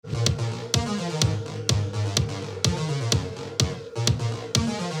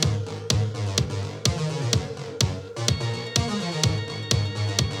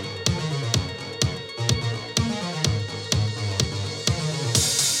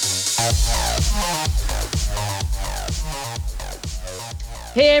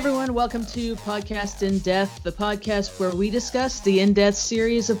Hey everyone, welcome to Podcast in Death, the podcast where we discuss the In Death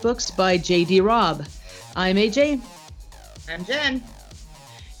series of books by J.D. Robb. I'm AJ. I'm Jen.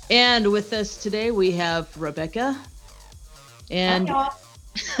 And with us today we have Rebecca. And,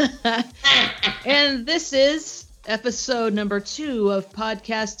 and this is episode number 2 of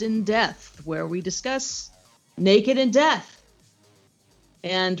Podcast in Death, where we discuss Naked in Death.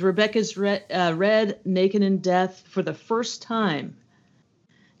 And Rebecca's read Naked in Death for the first time.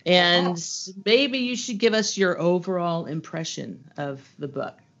 And maybe you should give us your overall impression of the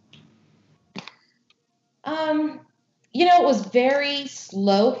book. It was very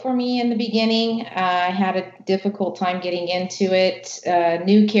slow for me in the beginning. I had a difficult time getting into it.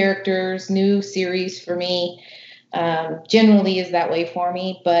 New characters, new series for me. Generally is that way for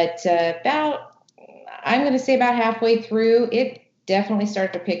me. But I'm going to say about halfway through, it definitely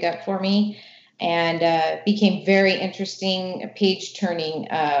started to pick up for me. And became very interesting, page turning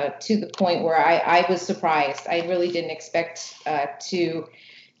to the point where I was surprised. I really didn't expect to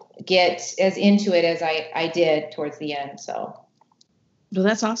get as into it as I did towards the end. So, well,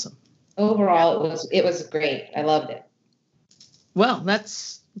 that's awesome. Overall, it was great. I loved it. Well,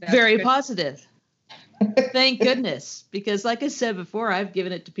 that's very good. Positive. Thank goodness, because like I said before, I've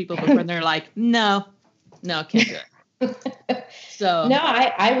given it to people before, and they're like, "No, can't do it." So no,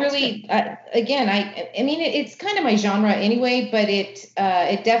 I really, again, I mean, it's kind of my genre anyway, but it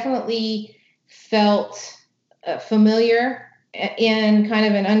definitely felt familiar in kind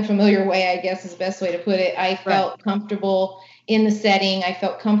of an unfamiliar way, I guess is the best way to put it. I felt comfortable in the setting. I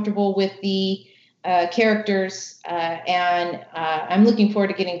felt comfortable with the characters, and I'm looking forward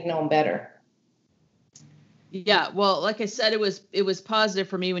to getting to know them better. Yeah, well, like I said, it was positive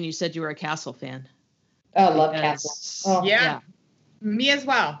for me when you said you were a Castle fan. Oh, I love Castle. Oh, yeah. Me as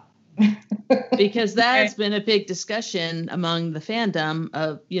well. Because that's been a big discussion among the fandom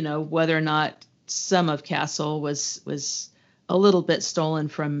of, whether or not some of Castle was a little bit stolen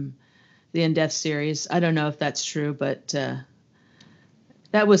from the In Death series. I don't know if that's true, but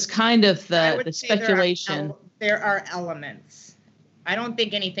that was kind of the speculation. There are elements. I don't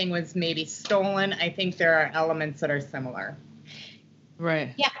think anything was maybe stolen. I think there are elements that are similar.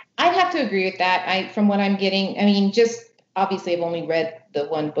 Right. Yeah, I'd have to agree with that. From what I'm getting, I mean, just obviously I've only read the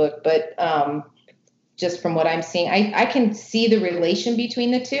one book, but just from what I'm seeing, I can see the relation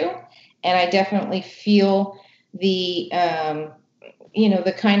between the two, and I definitely feel the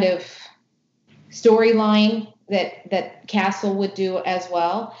the kind of storyline that Castle would do as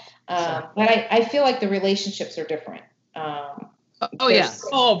well. Sure. But I feel like the relationships are different.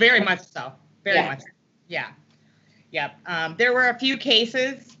 Very much so. Very much. Yeah. Yep. There were a few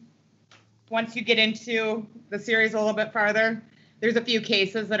cases, once you get into the series a little bit farther, there's a few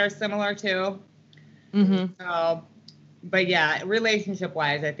cases that are similar too. Mm-hmm. But yeah,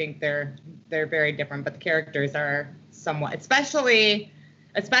 relationship-wise, I think they're very different. But the characters are somewhat, especially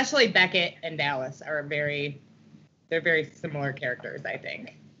Beckett and Dallas are very similar characters, I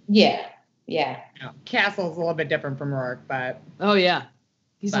think. Yeah. Castle's a little bit different from Rourke, but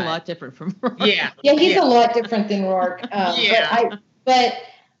he's a lot different from Rourke. Yeah, he's a lot different than Rourke. But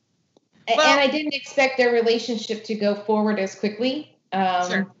and I didn't expect their relationship to go forward as quickly.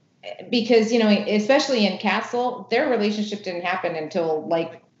 Sure. Because, especially in Castle, their relationship didn't happen until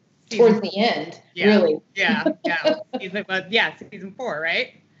towards the end, really. Yeah. Season 4,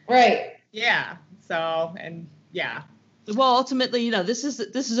 right? Right. Yeah. So, and yeah. Well, ultimately, this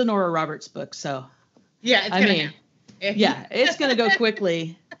is a Nora Roberts book, so. Yeah, it's going to go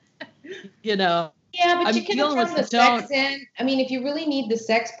quickly, Yeah, but you can throw the sex in. I mean, if you really need the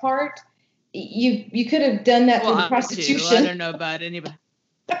sex part, you could have done that through the prostitution. I don't know about anybody.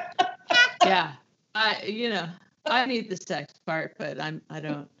 Yeah, I need the sex part, but I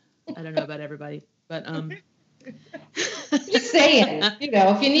don't know about everybody. But just saying,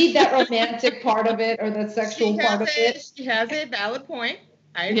 if you need that romantic part of it or the sexual part of it, she has a valid point.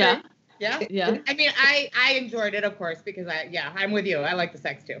 I agree. Yeah. I mean, I enjoyed it, of course, because I'm with you. I like the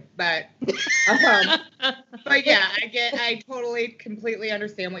sex too, but yeah, I totally, completely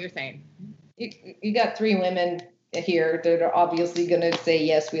understand what you're saying. You got 3 women here that are obviously going to say,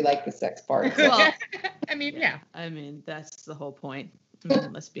 yes, we like the sex part. Well, I mean, yeah. I mean, that's the whole point.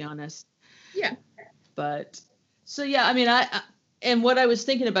 Let's be honest. Yeah. But so, yeah, I mean, and what I was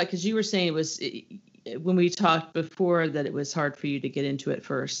thinking about, because you were saying it was when we talked before that it was hard for you to get into it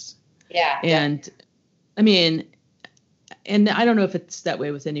first. Yeah. And I mean, and I don't know if it's that way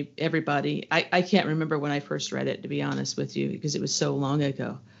with everybody. I can't remember when I first read it, to be honest with you, because it was so long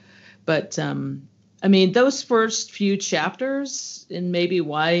ago. But I mean, those first few chapters, and maybe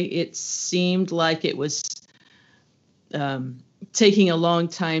why it seemed like it was taking a long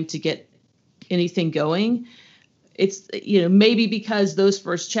time to get anything going. It's, maybe because those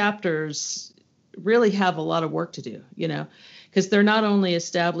first chapters really have a lot of work to do, because they're not only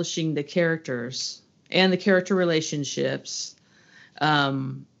establishing the characters and the character relationships,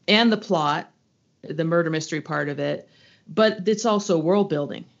 and the plot, the murder mystery part of it, but it's also world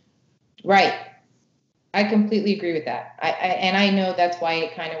building. Right. I completely agree with that. And I know that's why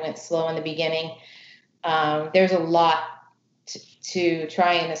it kind of went slow in the beginning. There's a lot to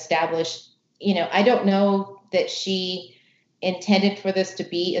try and establish. I don't know that she intended for this to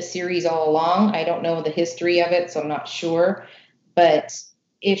be a series all along. I don't know the history of it, so I'm not sure. But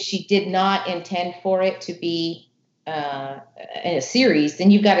if she did not intend for it to be in a series,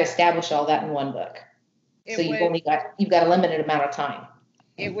 then you've got to establish all that in one book. So you've got a limited amount of time.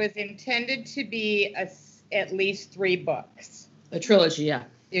 It was intended to be at least 3 books. A trilogy, yeah.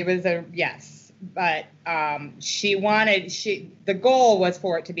 It was yes, but the goal was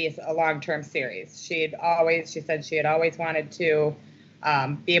for it to be a long-term series. She said she had always wanted to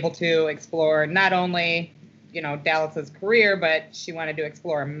be able to explore not only, Dallas's career, but she wanted to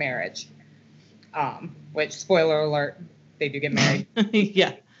explore marriage. Which, spoiler alert, they do get married.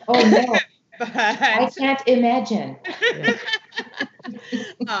 Yeah. Oh no. But I can't imagine.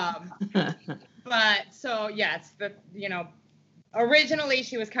 But so yes, originally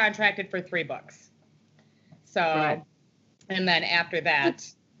she was contracted for 3 books. So, right. And then after that,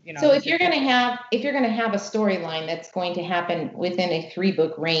 So if you're going to have a storyline that's going to happen within a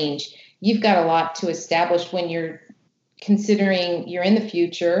 3-book range, you've got a lot to establish when you're considering you're in the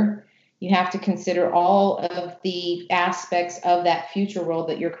future. You have to consider all of the aspects of that future world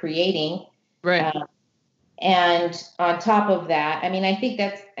that you're creating. Right. And on top of that, I think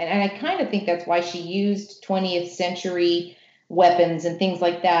I kind of think that's why she used 20th century weapons and things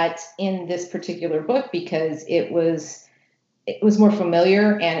like that in this particular book, because it was more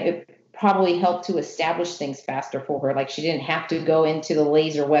familiar, and it probably helped to establish things faster for her. Like, she didn't have to go into the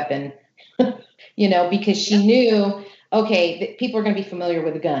laser weapon, because she knew, okay, that people are going to be familiar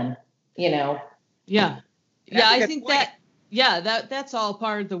with a gun, Yeah. Yeah, I think that. Yeah, that's all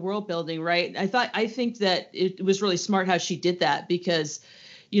part of the world building, right? I think that it was really smart how she did that, because,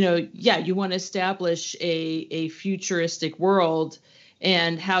 you want to establish a futuristic world,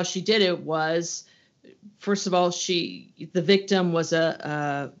 and how she did it was, first of all, the victim was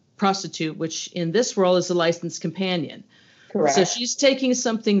a prostitute, which in this world is a licensed companion. Correct. So she's taking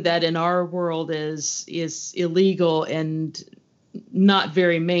something that in our world is illegal and not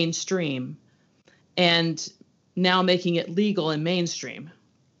very mainstream, and now making it legal and mainstream,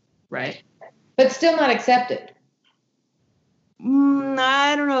 right? But still not accepted.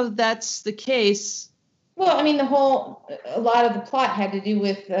 I don't know if that's the case. Well, a lot of the plot had to do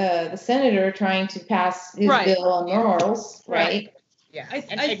with the senator trying to pass his bill on morals, right? Yeah, I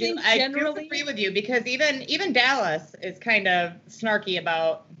think generally, I do agree with you, because even Dallas is kind of snarky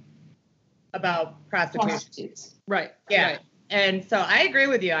about prostitutes. Right. Yeah. Right. And so I agree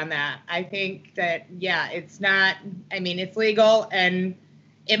with you on that. I think that, it's not, it's legal, and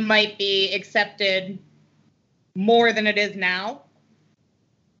it might be accepted more than it is now,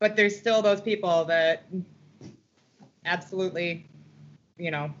 but there's still those people that absolutely,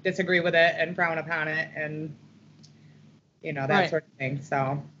 disagree with it and frown upon it, and, that sort of thing.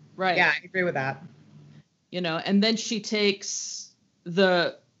 So, right. Yeah, I agree with that. And then she takes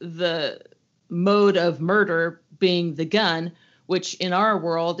the mode of murder being the gun, which in our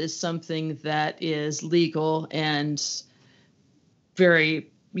world is something that is legal and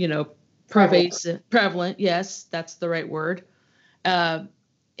very, prevalent. Yes, that's the right word.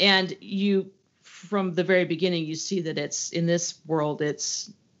 And you, from the very beginning, you see that it's in this world,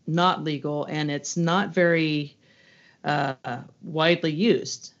 it's not legal, and it's not very widely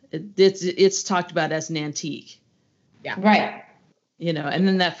used. It's talked about as an antique. Yeah. Right. And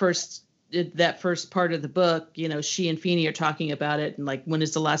then that first part of the book, she and Feeney are talking about it, and like, when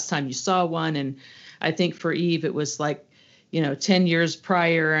is the last time you saw one? And I think for Eve it was like, 10 years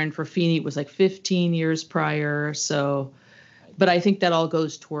prior, and for Feeney it was like 15 years prior. So, but I think that all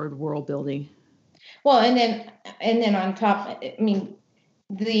goes toward world building. Well, and then on top,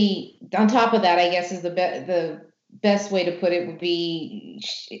 on top of that, I guess, is the best way to put it would be,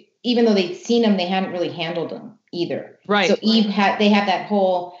 even though they'd seen them, they hadn't really handled them either. Right. So they have that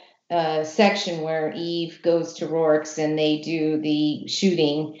whole section where Eve goes to Rourke's and they do the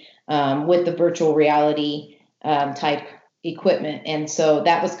shooting with the virtual reality type equipment. And so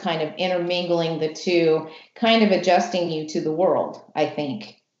that was kind of intermingling the two, kind of adjusting you to the world, I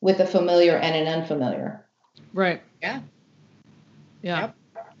think, with a familiar and an unfamiliar. Right. Yeah. Yeah.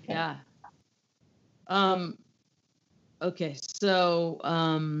 Yep. Yeah. Okay. So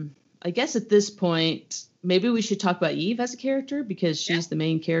I guess at this point, maybe we should talk about Eve as a character, because she's the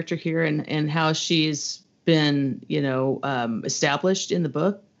main character here, and how she's been, established in the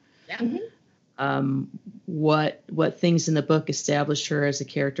book. Yeah. Mm-hmm. What things in the book established her as a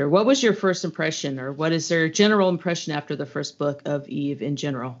character? What was your first impression, or what is their general impression after the first book of Eve in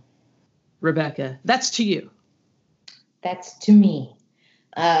general? Rebecca, that's to you. That's to me.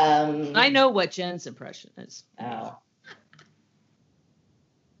 I know what Jen's impression is. Oh.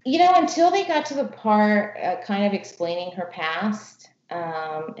 Until they got to the part kind of explaining her past,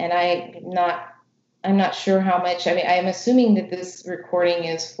 and I'm not sure how much. I mean, I'm assuming that this recording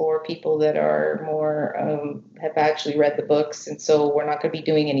is for people that are more have actually read the books, and so we're not going to be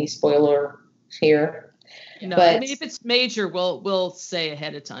doing any spoiler here. No, but I mean, if it's major, we'll say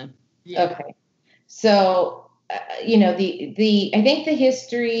ahead of time. Yeah. Okay. So, I think the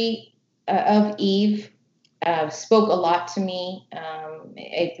history of Eve spoke a lot to me.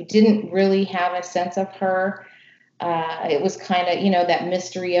 I didn't really have a sense of her. It was kind of, that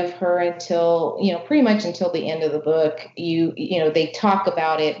mystery of her until, pretty much until the end of the book. They talk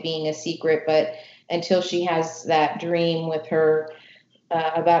about it being a secret, but until she has that dream with her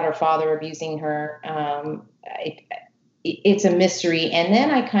about her father abusing her, it's a mystery. And then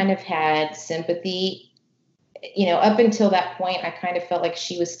I kind of had sympathy, up until that point. I kind of felt like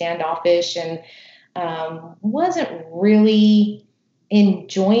she was standoffish and wasn't really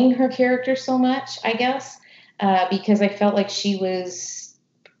enjoying her character so much, I guess, because I felt like she was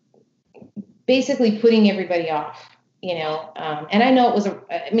basically putting everybody off, and I know it was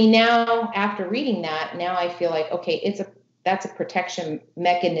now after reading that, now I feel like, okay, that's a protection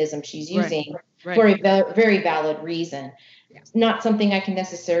mechanism she's using for a very valid reason. Yeah. Not something I can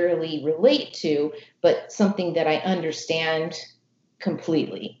necessarily relate to, but something that I understand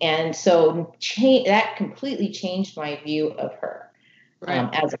completely. And so that completely changed my view of her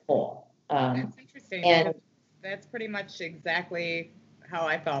as a whole. That's interesting. And that's pretty much exactly how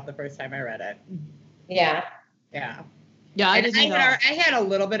I felt the first time I read it. Yeah. Yeah. Yeah. I had a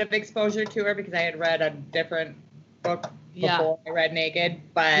little bit of exposure to her because I had read a different book before I read Naked,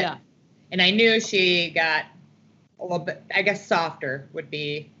 but and I knew she got a little bit, I guess, softer would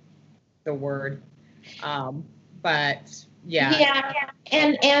be the word. But yeah.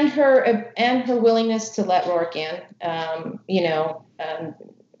 And her willingness to let Rourke in,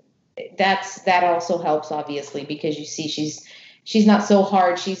 that also helps, obviously, because you see she's not so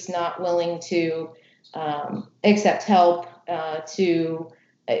hard. She's not willing to accept help. She's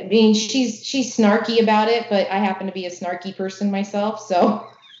snarky about it, but I happen to be a snarky person myself, so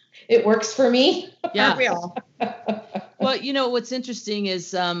it works for me. Yeah. Real. Well, what's interesting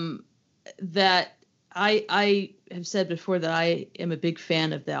is that I have said before that I am a big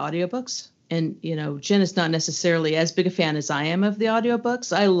fan of the audiobooks. And, Jen is not necessarily as big a fan as I am of the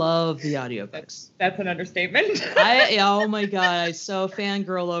audiobooks. I love the audiobooks. That's an understatement. Oh my God, I so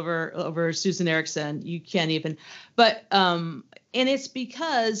fangirl over Susan Erickson. You can't even. But and it's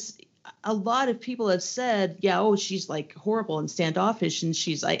because a lot of people have said, she's like horrible and standoffish, and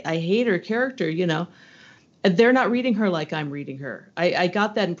I hate her character, They're not reading her like I'm reading her. I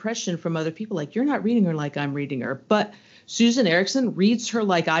got that impression from other people, like, you're not reading her like I'm reading her. But Susan Erickson reads her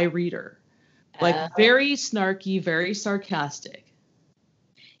like I read her. Like very snarky, very sarcastic.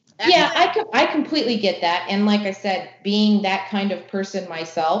 Yeah, I completely get that. And like I said, being that kind of person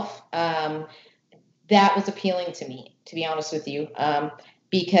myself, that was appealing to me, to be honest with you,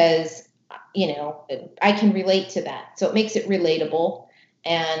 because, I can relate to that. So it makes it relatable.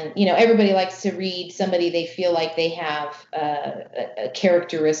 And, everybody likes to read somebody they feel like they have a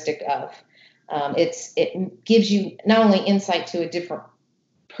characteristic of. It gives you not only insight to a different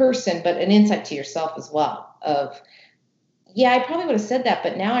person, but an insight to yourself as well of, I probably would have said that,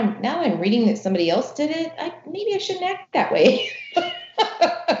 but now I'm reading that somebody else did it. Maybe I shouldn't act that way.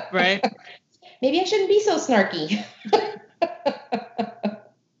 Right. Maybe I shouldn't be so snarky.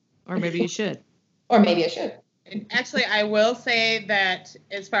 Or maybe you should. Or maybe I should. Actually, I will say that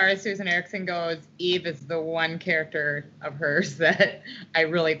as far as Susan Erickson goes, Eve is the one character of hers that I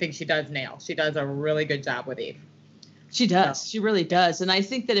really think she does nail. She does a really good job with Eve. She does. She really does. And I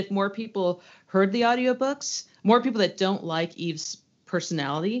think that if more people heard the audiobooks, more people that don't like Eve's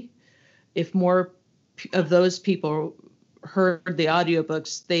personality, if more of those people heard the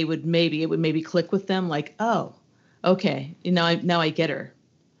audiobooks, it would maybe click with them, like, oh, okay, now I get her.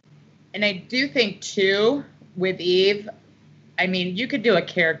 And I do think too, with Eve, I mean, you could do a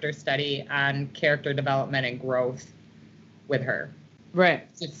character study on character development and growth with her. Right.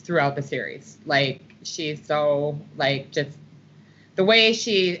 Just throughout the series. Like, she's so, like, just the way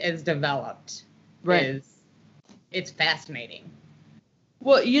she is developed is it's fascinating.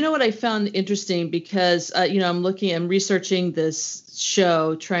 Well, you know what I found interesting, because I'm researching this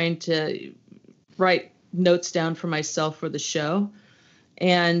show, trying to write notes down for myself for the show,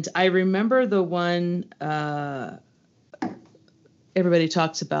 and I remember the one everybody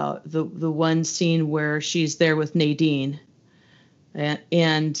talks about, the one scene where she's there with Nadine,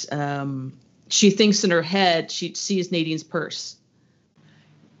 and she thinks in her head she sees Nadine's purse.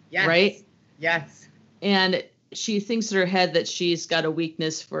 Yes. Right? Yes. And she thinks in her head that she's got a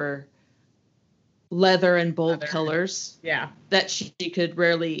weakness for leather and bold colors. Yeah. That she could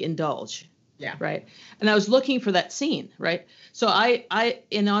rarely indulge. Yeah. Right. And I was looking for that scene. Right. So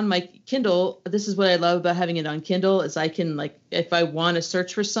on my Kindle, this is what I love about having it on Kindle, is I can, like, if I want to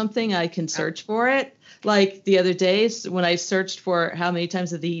search for something, I can search for it. Like the other days when I searched for how many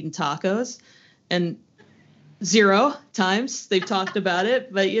times have they eaten tacos, and 0 times they've talked about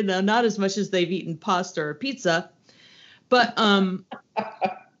it, but not as much as they've eaten pasta or pizza. But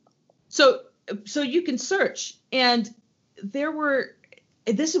so you can search, and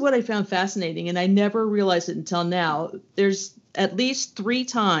this is what I found fascinating, and I never realized it until now. There's at least 3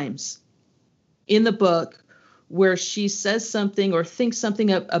 times in the book where she says something or thinks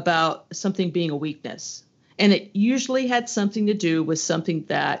something about something being a weakness. And it usually had something to do with something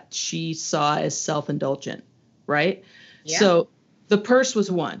that she saw as self-indulgent. Right? Yeah. So the purse was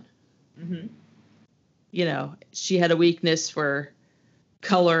one. Mm-hmm. She had a weakness for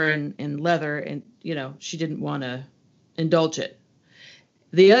color and leather, and she didn't want to indulge it.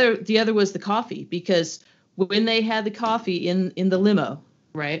 The other was the coffee, because when they had the coffee in the limo,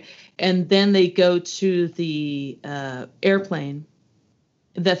 right, and then they go to the airplane,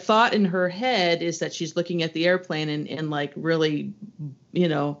 the thought in her head is that she's looking at the airplane and like really,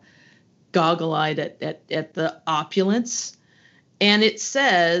 goggle-eyed at the opulence. And it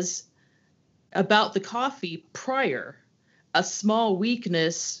says about the coffee prior, a small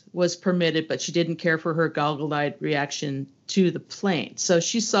weakness was permitted, but she didn't care for her goggle-eyed reaction to the plane. So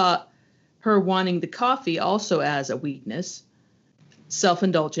she saw her wanting the coffee also as a weakness,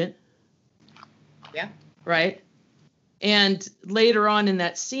 self-indulgent. Yeah. Right? And later on in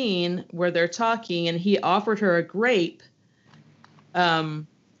that scene where they're talking and he offered her a grape,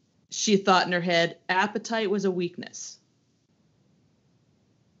 she thought in her head, appetite was a weakness.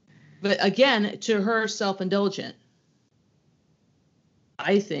 But again, to her, self-indulgent.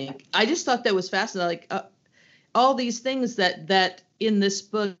 I think. I just thought that was fascinating. Like all these things that in this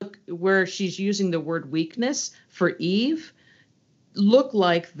book where she's using the word weakness for Eve look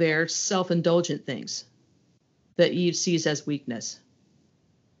like they're self-indulgent things that Eve sees as weakness.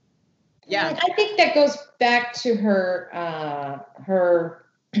 Yeah. I think that goes back to her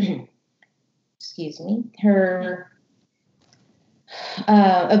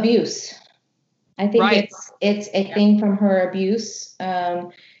abuse. I think it's a thing from her abuse.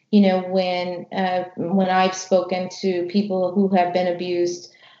 When I've spoken to people who have been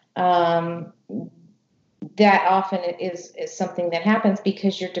abused, that often is something that happens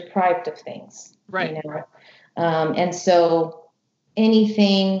because you're deprived of things. Right. And so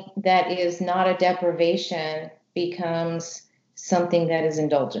anything that is not a deprivation becomes something that is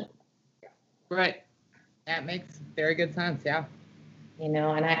indulgent. Right. That makes very good sense. Yeah. And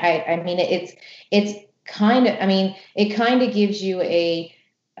I mean, it's kind of, it kind of gives you a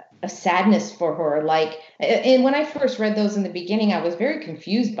sadness for her. Like, and when I first read those in the beginning, I was very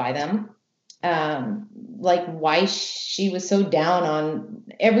confused by them. Like why she was so down on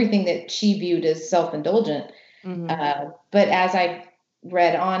everything that she viewed as self-indulgent. Mm-hmm. But as I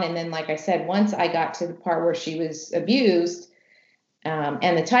read on, and then, like I said, once I got to the part where she was abused,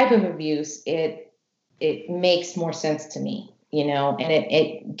 and the type of abuse, it makes more sense to me, and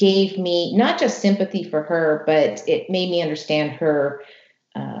it gave me not just sympathy for her, but it made me understand her,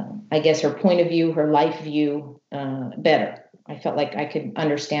 I guess, her point of view, her life view, better. I felt like I could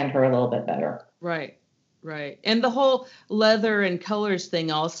understand her a little bit better. Right. And the whole leather and colors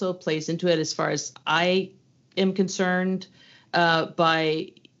thing also plays into it, as far as I am concerned,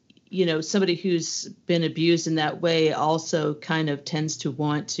 by, somebody who's been abused in that way also kind of tends to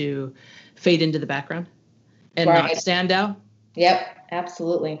want to fade into the background and not stand out. Yep,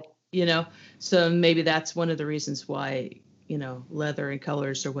 absolutely. So maybe that's one of the reasons why, leather and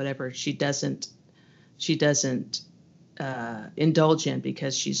colors or whatever, she doesn't indulge in,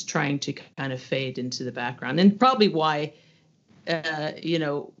 because she's trying to kind of fade into the background. And probably why,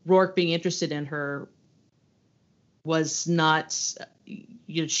 Rourke being interested in her was not,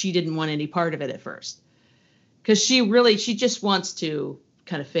 she didn't want any part of it at first, because she just wants to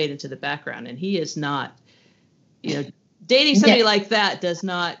kind of fade into the background, and he is not, dating somebody like that does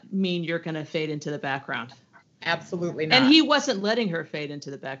not mean you're going to fade into the background. Absolutely not. And he wasn't letting her fade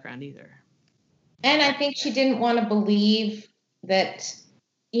into the background either. And I think she didn't want to believe that,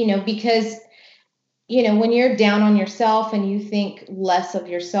 because, when you're down on yourself and you think less of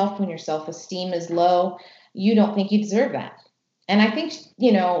yourself when your self-esteem is low, you don't think you deserve that. And I think,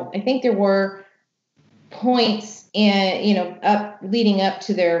 there were points leading up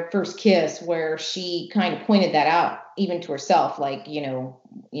to their first kiss where she kind of pointed that out even to herself. Like,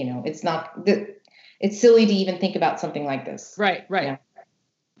 it's not, it's silly to even think about something like this. Right.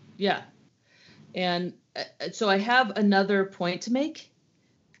 Yeah. And so I have another point to make.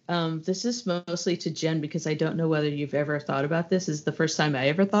 This is mostly to Jen because I don't know whether you've ever thought about this. This is the first time I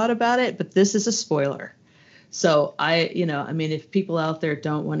ever thought about it, but this is a spoiler. So if people out there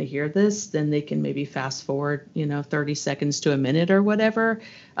don't want to hear this, then they can maybe fast forward, 30 seconds to a minute or whatever.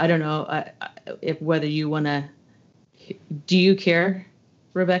 I don't know whether you want to. Do you care,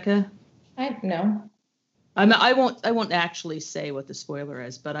 Rebecca? No. I won't actually say what the spoiler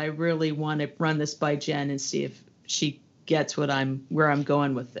is, but I really want to run this by Jen and see if she gets where I'm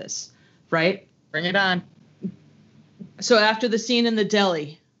going with this. Right? Bring it on. So after the scene in the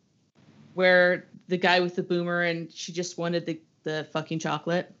deli where the guy with the boomer and she just wanted the fucking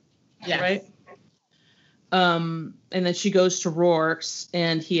chocolate. Yes. Right? And then she goes to Rourke's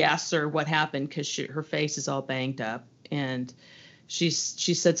and he asks her what happened because her face is all banged up. And she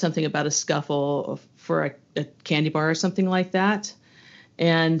said something about a scuffle for a candy bar or something like that.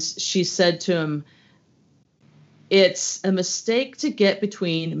 And she said to him, "It's a mistake to get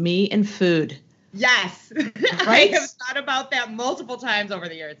between me and food." Yes. Right? I have thought about that multiple times over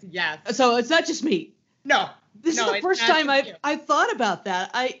the years. Yes. So it's not just me. No. This is the first time I I've thought about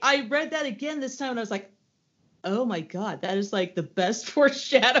that. I read that again this time and I was like, oh my God, that is like the best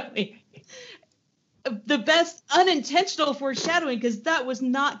foreshadowing. The best unintentional foreshadowing, because that was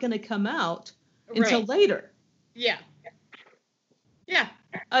not going to come out until later. Yeah. Yeah.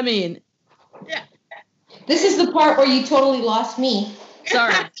 I mean. Yeah. This is the part where you totally lost me.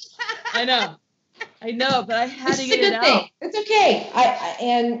 Sorry. I know, but I had to get it out. Thing. It's okay.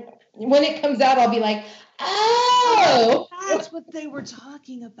 And when it comes out, I'll be like, oh, that's what they were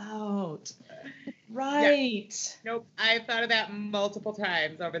talking about. Right. Yeah. Nope. I've thought of that multiple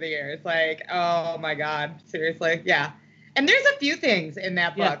times over the years. Like, oh my God, seriously. Yeah. And there's a few things in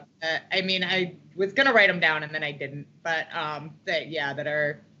that book that, I was going to write them down and then I didn't, but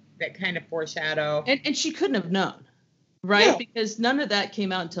that kind of foreshadow. And she couldn't have known, right? No. Because none of that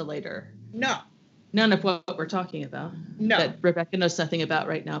came out until later. No. None of what we're talking about. No. That Rebecca knows nothing about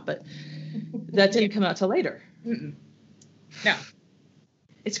right now, but that didn't come out till later. Mm-mm. No.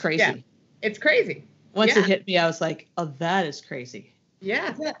 It's crazy. Yeah. It's crazy. Once it hit me, I was like, oh, that is crazy.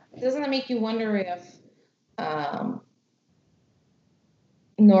 Yeah. Doesn't it make you wonder if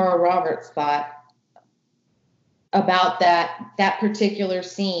Nora Roberts thought about that particular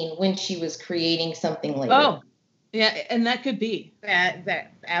scene when she was creating something later? Oh, yeah, and that could be. That's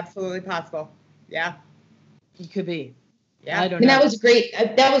absolutely possible. Yeah. It could be. Yeah. I don't know. That was great.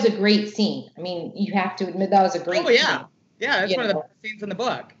 That was a great scene. I mean, you have to admit that was a great scene. Yeah, that's one of the best scenes in the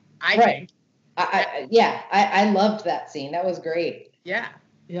book, I think. I loved that scene. That was great. Yeah.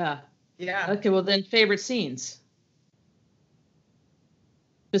 Yeah. Yeah. Okay, well then favorite scenes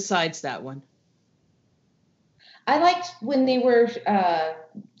besides that one. I liked when they were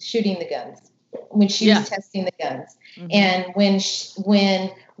shooting the guns, when she was testing the guns, and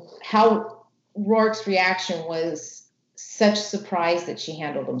when how Rourke's reaction was such surprise that she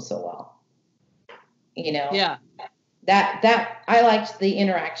handled them so well. Yeah. That I liked the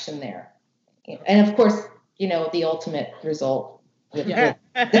interaction there, and of course, the ultimate result. Right.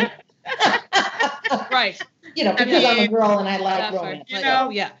 Because I'm a girl and I like romance.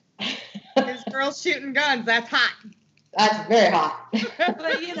 There's girls shooting guns. That's hot. That's very hot.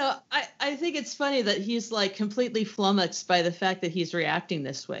 But I think it's funny that he's like completely flummoxed by the fact that he's reacting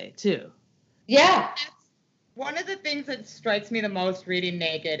this way too. Yeah. One of the things that strikes me the most reading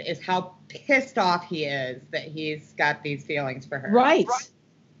Naked is how pissed off he is that he's got these feelings for her. Right.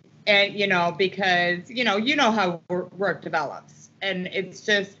 And, because, you know how work develops. And it's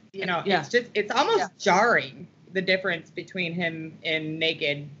just, it's almost jarring, the difference between him in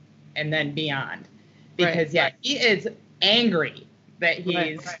Naked and then Beyond. Because, he is angry that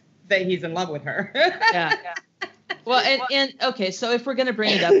he's in love with her. Yeah. Well, and okay, so if we're going to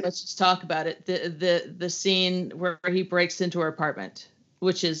bring it up, let's just talk about it. The scene where he breaks into her apartment,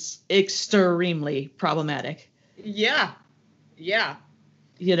 which is extremely problematic. Yeah. Yeah.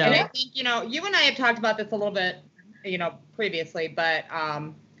 And I think, you and I have talked about this a little bit, previously, but,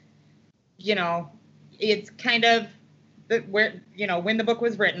 it's kind of when the book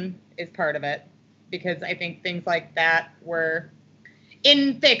was written is part of it. because I think things like that were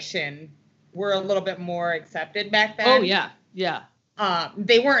in fiction were a little bit more accepted back then. Oh yeah, yeah.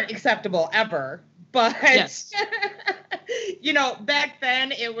 They weren't acceptable ever, but Yes. you know, back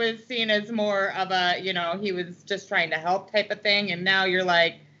then it was seen as more of a, you know, he was just trying to help type of thing, and now you're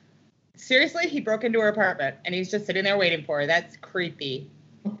like, seriously, he broke into her apartment and he's just sitting there waiting for her. That's creepy.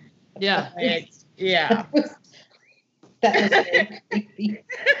 Yeah. Yeah. That was very creepy.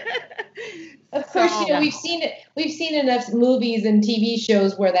 Of course, you know, we've seen enough movies and TV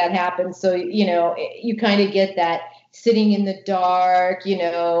shows where that happens. So, you know, you kind of get that sitting in the dark, you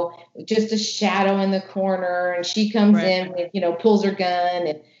know, just a shadow in the corner, and she comes in with, you know, pulls her gun,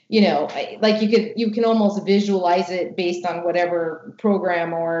 and, you know, like you can almost visualize it based on whatever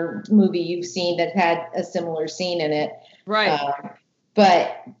program or movie you've seen that had a similar scene in it. Right.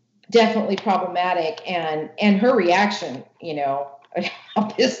 But definitely problematic, and her reaction, you know, how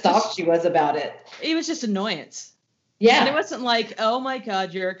pissed off she was about it. It was just annoyance. Yeah. And it wasn't like, oh my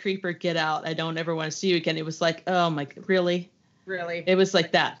God, you're a creeper, get out, I don't ever want to see you again. It was like, oh my, really? Really? It was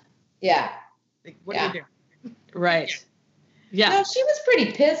like that. Yeah. Like, what are you doing? Right. Yeah. No, she was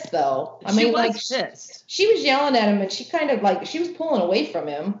pretty pissed though. I mean, like, pissed. She was yelling at him, and she kind of like, she was pulling away from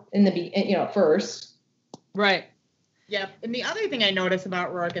him in the, you know, first. Right. Yeah. And the other thing I notice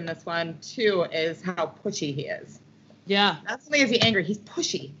about Rourke in this one too is how pushy he is. Yeah. Not only is he angry, he's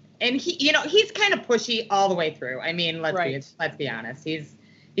pushy. And he, you know, he's kind of pushy all the way through. I mean, let's be honest. He's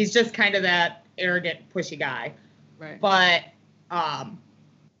just kind of that arrogant, pushy guy. Right. But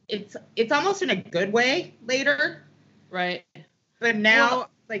it's almost in a good way later. Right. But now,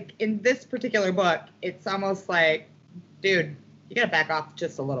 like in this particular book, it's almost like, dude, you gotta back off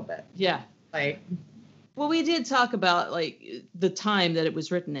just a little bit. Yeah. Like. Well, we did talk about like the time that it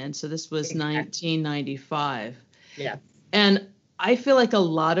was written in. So this was 1995. Yeah. And I feel like a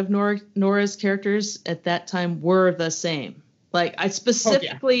lot of Nora's characters at that time were the same. Like I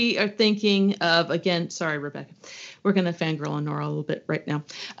specifically are thinking of, again, sorry, Rebecca, we're going to fangirl on Nora a little bit right now.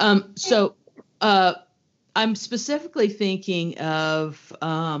 So I'm specifically thinking of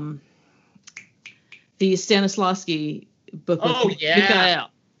the Stanislavski book with Mikhail.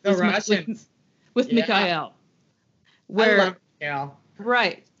 The Russians. With Mikhail. Where, I love Mikhail.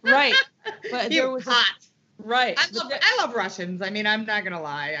 Right. But there was hot. Right. I love Russians. I mean, I'm not gonna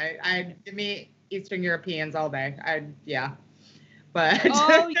lie. I give me Eastern Europeans all day. But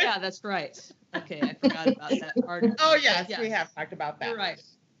oh yeah, that's right. Okay, I forgot about that part. Oh yes, we have talked about that. You're right.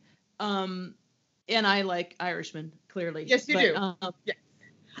 And I like Irishmen, clearly. Yes, you do. Yes.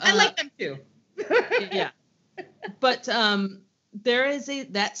 I like them too. Yeah. But there is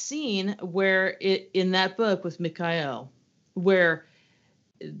that scene where in that book with Mikhail, where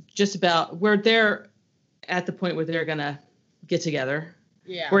they're at the point where they're gonna get together.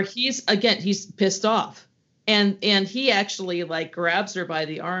 Yeah. Where he's pissed off. And he actually like grabs her by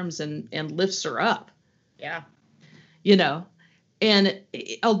the arms and lifts her up. Yeah. You know, and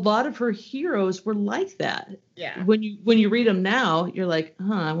a lot of her heroes were like that. Yeah. When you read them now, you're like,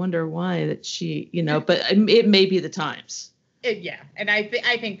 I wonder why that she, you know, but it may be the times. And I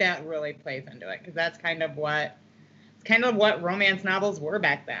think that really plays into it, because that's kind of what romance novels were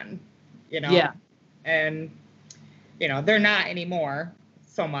back then, you know. Yeah. And you know, they're not anymore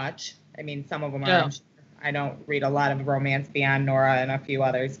so much. I mean, some of them are. No. I don't read a lot of romance beyond Nora and a few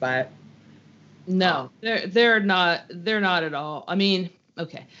others, but no, they're not at all. I mean,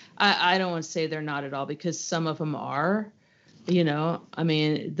 okay, I don't want to say they're not at all, because some of them are. You know, I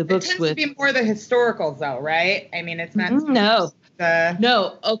mean, the books to be more the historicals, though, right? I mean, it's not. No.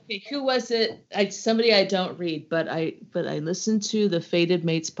 Okay, who was it? Somebody I don't read, but I listened to the Fated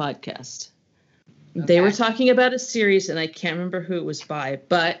Mates podcast. Okay. They were talking about a series, and I can't remember who it was by,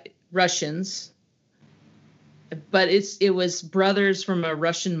 but Russians. But it was brothers from a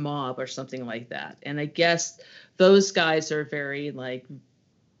Russian mob or something like that, and I guess those guys are very like.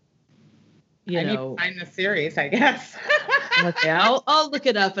 I need to find the series, I guess. Okay, I'll look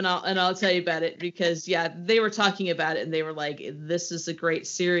it up and I'll tell you about it, because they were talking about it and they were like, this is a great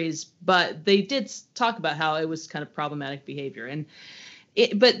series, but they did talk about how it was kind of problematic behavior,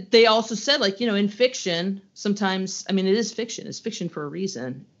 but they also said, like, you know, in fiction sometimes, I mean, it is fiction. It's fiction for a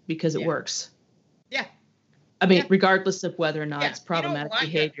reason, because it works. Yeah. I mean, regardless of whether or not it's problematic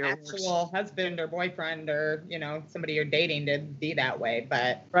behavior. Your actual husband or boyfriend or, you know, somebody you're dating to be that way,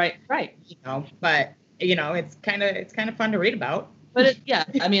 but right. You know, but you know, it's kind of fun to read about. But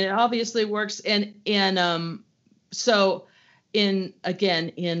I mean, it obviously works, and so in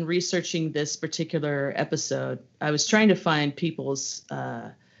researching this particular episode, I was trying to find people's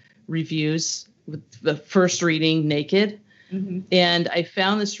reviews with the first reading Naked, and I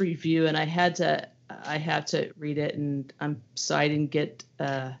found this review, and I had to I have to read it, and I didn't get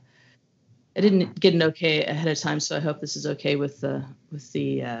an okay ahead of time, so I hope this is okay with the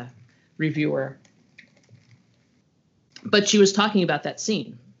reviewer. But she was talking about that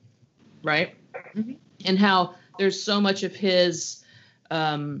scene, right? Mm-hmm. And how there's so much of his,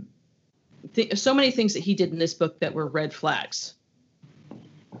 so many things that he did in this book that were red flags,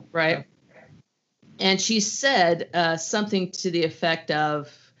 right? And she said something to the effect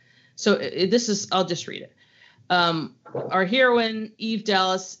of, I'll just read it. Our heroine, Eve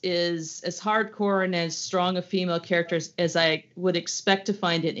Dallas, is as hardcore and as strong a female character as I would expect to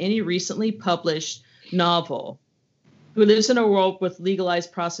find in any recently published novel, who lives in a world with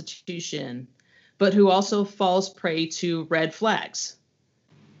legalized prostitution, but who also falls prey to red flags.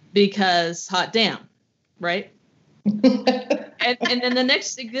 Because hot damn, right? and then the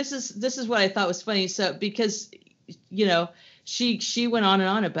next thing, this is what I thought was funny. So because, you know, she went on and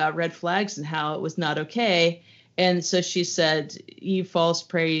on about red flags and how it was not okay. And so she said, Eve falls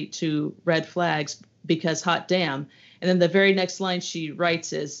prey to red flags because hot damn. And then the very next line she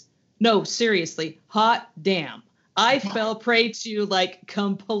writes is, no, seriously, hot damn. I fell prey to, like,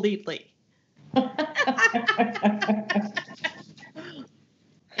 completely.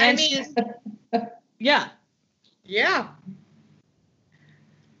 I mean, yeah. Yeah.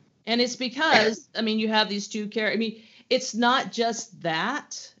 And it's because, I mean, you have these two characters. I mean, it's not just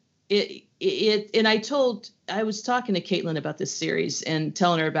that. And I was talking to Caitlin about this series and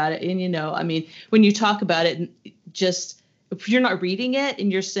telling her about it. And, you know, I mean, when you talk about it, just if you're not reading it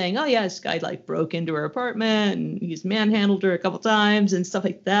and you're saying, oh, yeah, this guy like broke into her apartment and he's manhandled her a couple times and stuff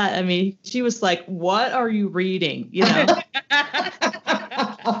like that. I mean, she was like, what are you reading? You know?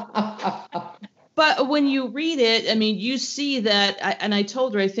 But when you read it, I mean, you see that, and I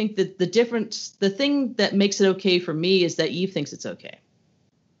told her, I think that the thing that makes it okay for me is that Eve thinks it's okay.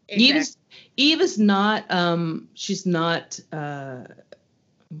 Exactly. Eve is not, she's not,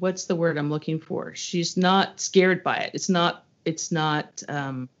 what's the word I'm looking for? She's not scared by it. It's not,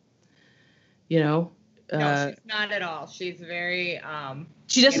 you know. No, she's not at all. She's very,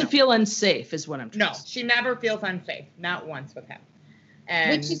 she doesn't feel unsafe is what I'm trying to say. No, she never feels unsafe. Not once with him.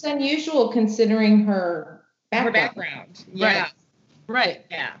 And which is unusual considering her background. Yeah. Right.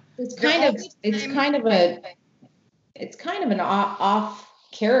 Yeah. It's kind of an off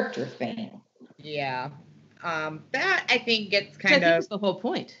character thing. Yeah. That I think gets I think it's the whole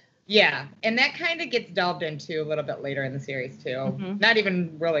point. Yeah. And that kind of gets delved into a little bit later in the series too. Mm-hmm. Not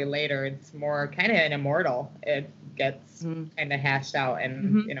even really later. It's more kind of an Immortal. It gets kind of hashed out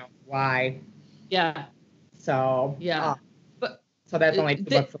and you know why. Yeah. So yeah. So that's only 2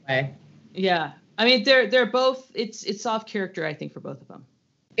 books away. Yeah. I mean, they're both, it's soft character, I think, for both of them.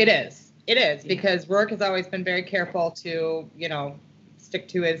 It is because Rourke has always been very careful to, you know, stick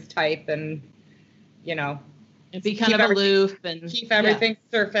to his type and, you know, and be kind of aloof and keep everything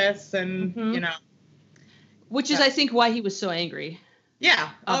surface and, you know. Which is, I think, why he was so angry.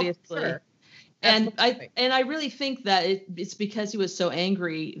 Yeah. Obviously. Oh, sure. And I really think that it's because he was so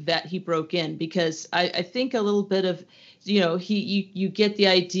angry that he broke in, because I think a little bit of, you know, you get the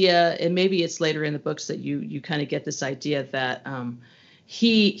idea, and maybe it's later in the books that you kind of get this idea that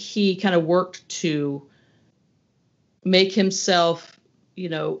he kind of worked to make himself, you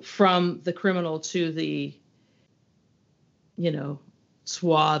know, from the criminal to the, you know,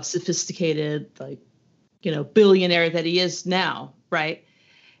 suave, sophisticated, like, you know, billionaire that he is now, right?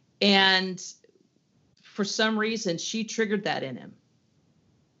 And for some reason, she triggered that in him.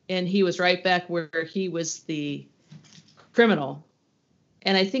 And he was right back where he was the criminal.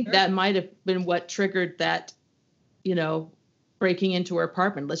 And I think that might have been what triggered that, you know, breaking into her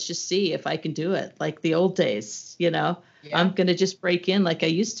apartment. Let's just see if I can do it like the old days, you know. Yeah. I'm going to just break in like I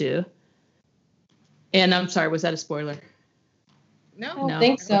used to. And I'm sorry, was that a spoiler? No. I don't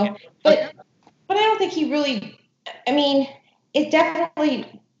think so. Okay. But I don't think he really, I mean, it definitely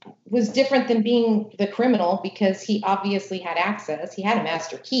was different than being the criminal because he obviously had access. He had a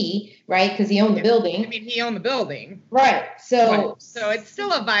master key, right? Because he owned the building. I mean, he owned the building. Right. So it's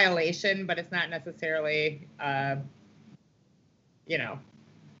still a violation, but it's not necessarily, you know,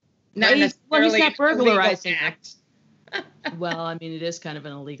 not necessarily he's not burglarizing. Act. Well, I mean, it is kind of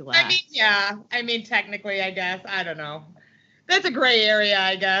an illegal act. I mean, yeah. I mean, technically, I guess. I don't know. That's a gray area,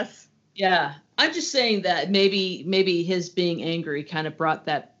 I guess. Yeah. I'm just saying that maybe his being angry kind of brought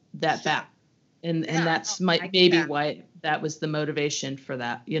that back. And that's maybe why that was the motivation for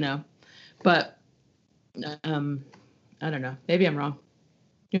that, you know. But I don't know. Maybe I'm wrong.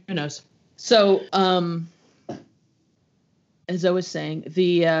 Who knows? So, as I was saying,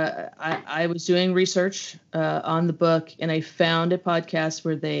 I was doing research on the book, and I found a podcast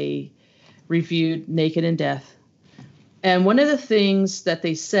where they reviewed Naked in Death. And one of the things that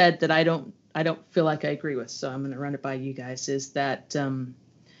they said that I don't feel like I agree with, so I'm going to run it by you guys, is that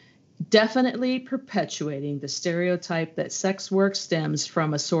definitely perpetuating the stereotype that sex work stems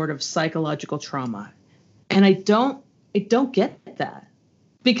from a sort of psychological trauma. And I don't get that.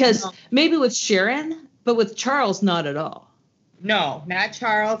 Because maybe with Sharon, but with Charles, not at all. No, not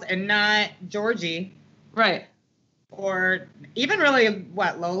Charles and not Georgie. Right. Or even really,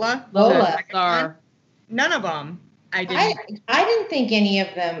 what, Lola? Lola. None of them. I didn't think any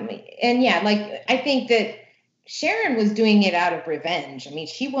of them. And yeah, like, I think that Sharon was doing it out of revenge. I mean,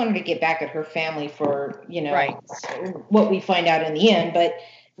 she wanted to get back at her family for, right. what we find out in the end. But,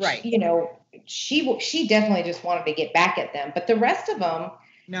 right. She definitely just wanted to get back at them. But the rest of them,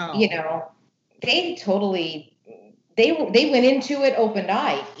 no, they totally, they went into it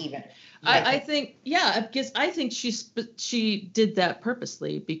open-eyed even. I think, because I think she did that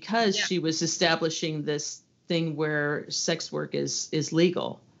purposely because she was establishing this thing where sex work is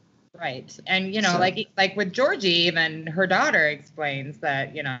legal. Right. And, like with Georgie, even her daughter explains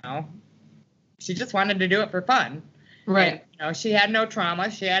that, she just wanted to do it for fun. Right. And, she had no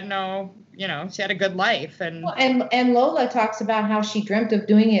trauma. She had no, she had a good life. And Lola talks about how she dreamt of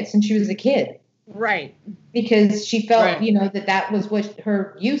doing it since she was a kid. Right. Because she felt, that was what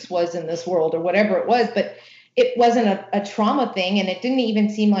her use was in this world or whatever it was. But it wasn't a trauma thing. And it didn't even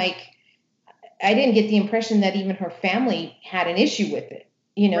seem like, I didn't get the impression that even her family had an issue with it,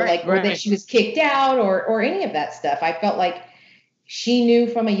 or that she was kicked out or any of that stuff. I felt like she knew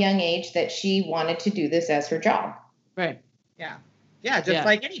from a young age that she wanted to do this as her job. Right. Yeah. Yeah. Just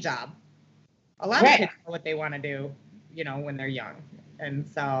like any job. A lot of kids know what they want to do, when they're young. And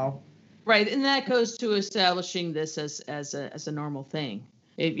so. Right. And that goes to establishing this as a normal thing.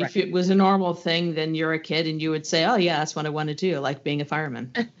 If it was a normal thing, then you're a kid and you would say, oh, yeah, that's what I want to do. Like being a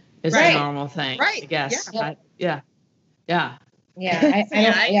fireman. It's a normal thing, I guess. Yeah. Yeah.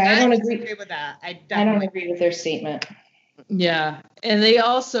 I don't agree with that. I don't agree with their statement. Yeah. And they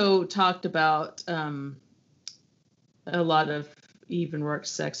also talked about a lot of Eve and Rourke's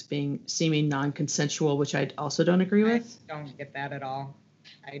sex seeming non-consensual, which I also don't agree with. I don't get that at all.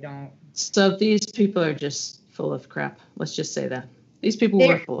 I don't. So these people are just full of crap. Let's just say that. These people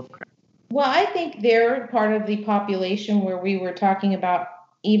were full of crap. Well, I think they're part of the population where we were talking about,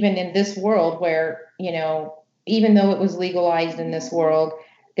 even in this world where, even though it was legalized in this world,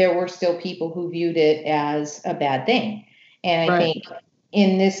 there were still people who viewed it as a bad thing. And I think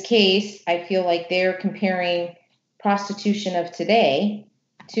in this case, I feel like they're comparing prostitution of today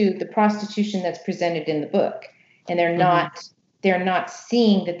to the prostitution that's presented in the book. And they're not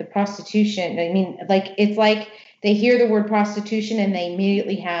seeing that the prostitution, it's like they hear the word prostitution and they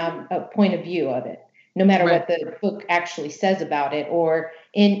immediately have a point of view of it, no matter what the book actually says about it, or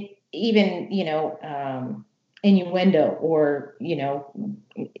innuendo, or,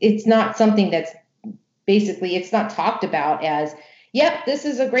 it's not something that's basically, it's not talked about as, yep, this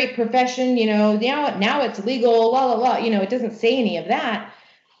is a great profession, now it's legal, la, la, la. It doesn't say any of that,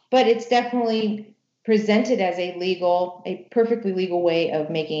 but it's definitely presented as a perfectly legal way of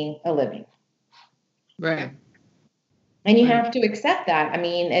making a living. Right. And you have to accept that. I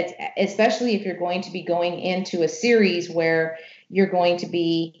mean, it's especially if you're going to be going into a series where you're going to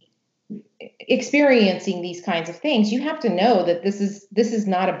be experiencing these kinds of things, you have to know that this is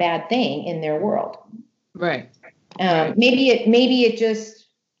not a bad thing in their world. Right. Maybe it just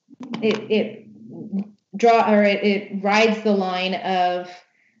it rides the line of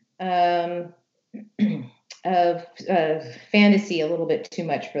fantasy a little bit too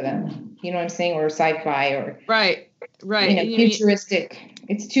much for them. You know what I'm saying? Or sci-fi, or right. Futuristic.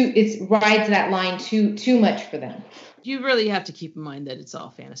 It rides that line too much for them. You really have to keep in mind that it's all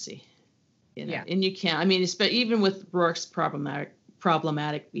fantasy. And you can't. I mean, even with Rourke's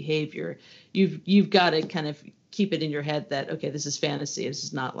problematic behavior, you've got to kind of keep it in your head that, okay, this is fantasy. This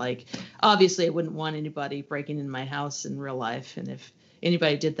is not like, obviously I wouldn't want anybody breaking in my house in real life. And if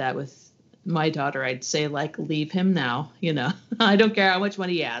anybody did that with my daughter, I'd say, like, leave him now. I don't care how much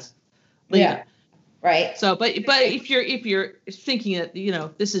money he has. Leave him. Right. So, but if you're thinking that,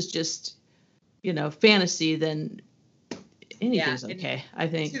 this is just, fantasy, then anything's okay, I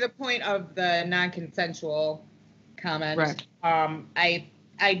think. To the point of the non-consensual comment, right.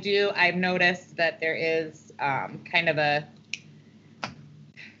 I've noticed that there is kind of a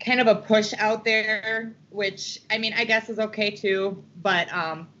push out there, which, I mean, I guess is okay too, but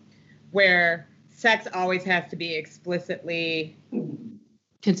where sex always has to be explicitly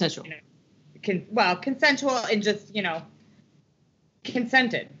consensual. Consensual and just,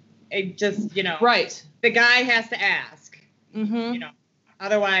 consented. It just, right. The guy has to ask. Mm-hmm.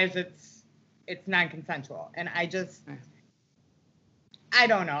 Otherwise it's non-consensual. And I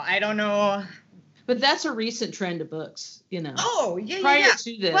don't know. But that's a recent trend of books, you know. Oh, yeah, Prior yeah.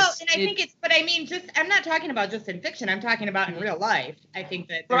 to this. Well, and I think but I mean, I'm not talking about just in fiction. I'm talking about in real life. I think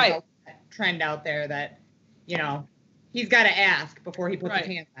that there's a trend out there that, you know, he's got to ask before he puts his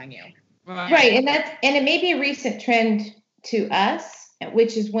hands on you. Right. And it may be a recent trend to us,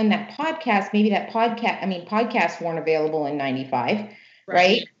 which is when podcasts weren't available in 95.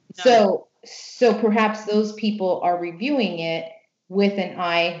 Right. No. So perhaps those people are reviewing it with an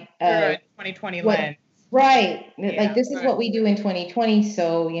eye 2020 lens. Right. Yeah, like, this is what we do in 2020.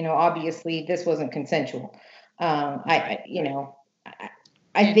 So, you know, obviously this wasn't consensual. I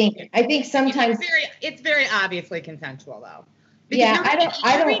think sometimes it's very obviously consensual, though. Because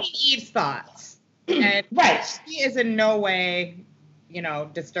you're reading Eve's thoughts. And she is in no way, you know,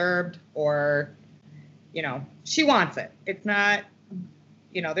 disturbed or, you know, she wants it. It's not,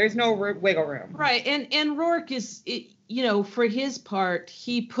 you know, there's no wiggle room. Right. And Roarke is, you know, for his part,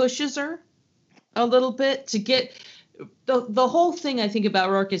 he pushes her a little bit to get the whole thing. I think about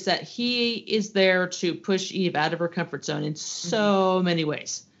Roarke is that he is there to push Eve out of her comfort zone in so many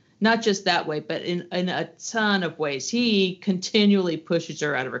ways. Not just that way, but in a ton of ways. He continually pushes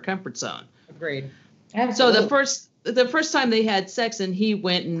her out of her comfort zone. Agreed. Absolutely. So the first time they had sex and he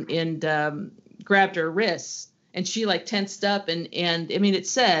went and grabbed her wrists and she like tensed up and I mean, it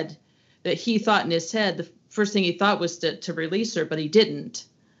said that he thought in his head, the first thing he thought was to release her, but he didn't.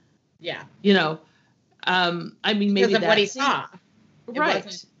 Yeah. You know, I mean, maybe because of what he saw.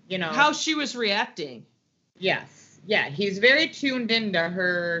 Right. You know, how she was reacting. Yes. Yeah. He's very tuned into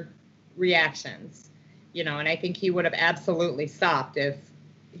her reactions, you know, and I think he would have absolutely stopped if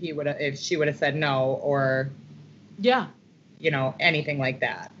she would have said no or, you know, anything like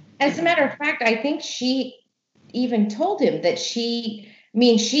that. As a matter of fact, I think she even told him that she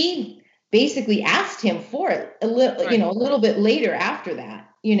basically asked him for it a little bit later after that,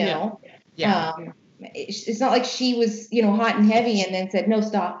 you know. Yeah. It's not like she was, you know, hot and heavy and then said, no,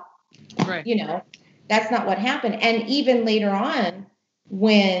 stop. Right. You know, that's not what happened. And even later on,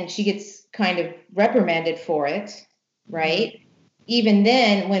 when she gets kind of reprimanded for it, right? Even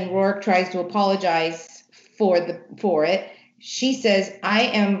then, when Roarke tries to apologize for it, she says, I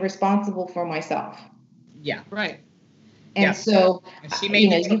am responsible for myself. Yeah. Right. And so, she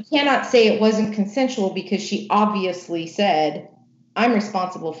made you cannot say it wasn't consensual because she obviously said, I'm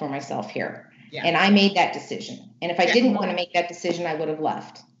responsible for myself here. Yeah. And I made that decision. And if I didn't want to make that decision, I would have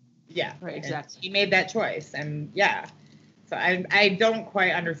left. Yeah. Right. Exactly. She made that choice. And so I don't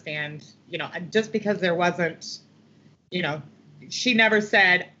quite understand, you know, just because there wasn't, you know, she never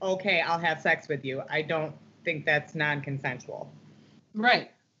said, okay, I'll have sex with you. I don't think that's non-consensual.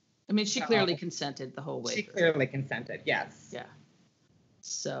 Right. I mean, she clearly consented the whole way. She clearly consented, yes. Yeah.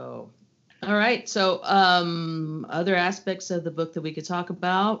 So, all right. So, other aspects of the book that we could talk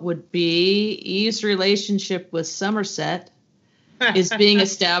about would be Eve's relationship with Somerset is being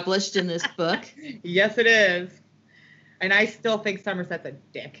established in this book. Yes, it is. And I still think Somerset's a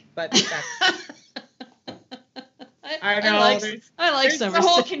dick, but that's... I know. I like there's Somerset. a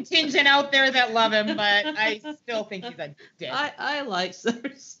whole contingent out there that love him, but I still think he's a dick. I like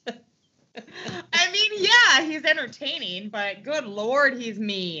Somerset. I mean, yeah, he's entertaining, but good Lord, he's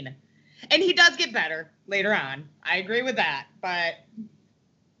mean. And he does get better later on. I agree with that, but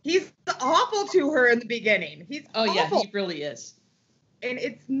he's awful to her in the beginning. He's awful. Yeah, he really is. And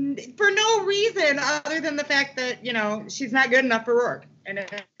it's for no reason other than the fact that, you know, she's not good enough for Roarke. And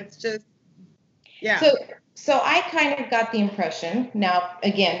it's just, yeah. So I kind of got the impression, now,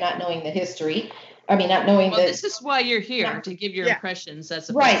 again, not knowing the history, this is why you're here, to give your impressions.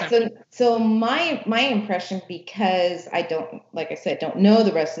 That's right. So my impression, because I don't know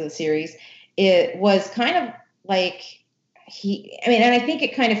the rest of the series, it was kind of like and I think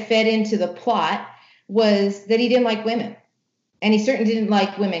it kind of fed into the plot, was that he didn't like women. And he certainly didn't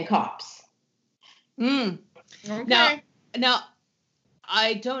like women cops. Okay. Now,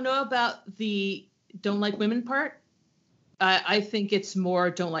 I don't know about the don't like women part. I think it's more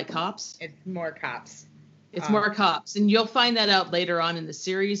don't like cops. It's more cops. It's more cops. And you'll find that out later on in the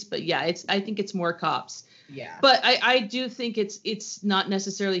series. But yeah, I think it's more cops. Yeah. But I do think it's not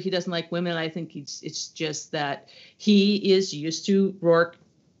necessarily he doesn't like women. I think it's just that he is used to Roarke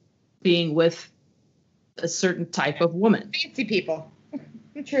being with a certain type of woman. Fancy people.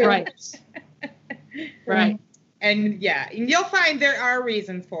 True. Right. Right. And you'll find there are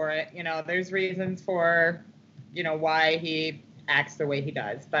reasons for it. You know, there's reasons for, you know, why he acts the way he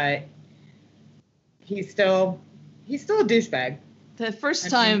does, but he's still a douchebag. the first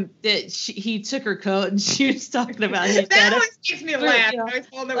time that he took her coat and she was talking about his that always makes me laugh. You know, I was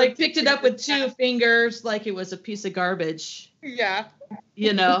told that like picked it up with 2 fingers like it was a piece of garbage. Yeah.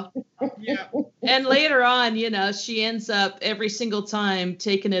 You know. Yeah. And later on, you know, she ends up every single time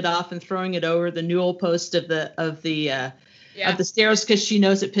taking it off and throwing it over the newel post of the stairs because she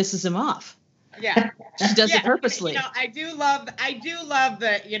knows it pisses him off. Yeah. She does it purposely. You know, I do love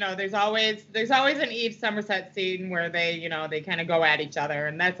that, you know, there's always an Eve Somerset scene where they kind of go at each other,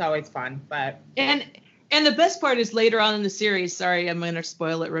 and that's always fun. But and the best part is later on in the series, sorry, I'm going to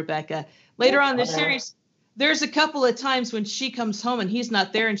spoil it, Rebecca. Later on in the series, there's a couple of times when she comes home and he's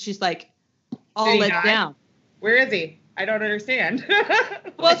not there and she's like all let down. Where is he? I don't understand.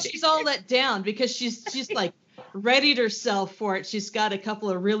 Well, she's all let down because she's like readied herself for it. She's got a couple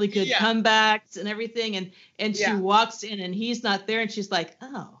of really good comebacks and everything. And she walks in and he's not there. And she's like,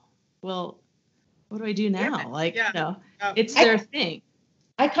 oh, well, what do I do now? Like, you know, it's their thing.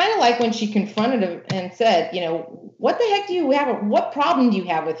 I kind of like when she confronted him and said, you know, what the heck do you have? What problem do you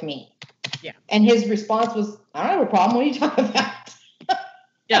have with me? Yeah. And his response was, I don't have a problem. What are you talking about?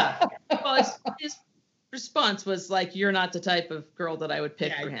 Yeah. Well, his response was like, you're not the type of girl that I would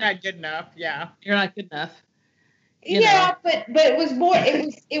pick for him. You're not good enough. Yeah. You're not good enough. But it was more,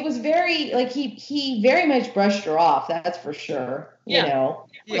 it was very, like, he very much brushed her off. That's for sure. You know,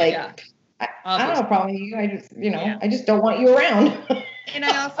 like, I don't have a problem with you. I just, you know, I just don't want you around. And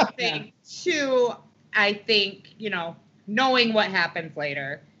I also think too, you know, knowing what happens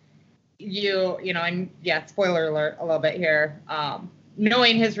later, you know, and spoiler alert a little bit here.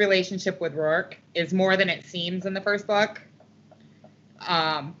 Knowing his relationship with Rourke is more than it seems in the first book.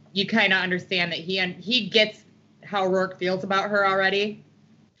 You kind of understand that he gets how Rourke feels about her already.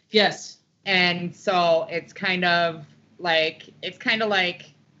 Yes. And so it's kind of like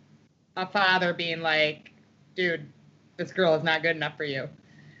a father being like, dude, this girl is not good enough for you.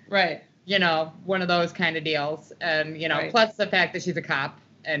 Right. You know, one of those kind of deals. And, you know, plus the fact that she's a cop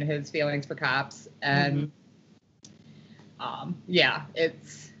and his feelings for cops. And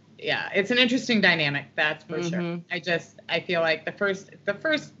it's an interesting dynamic, that's for sure. I feel like the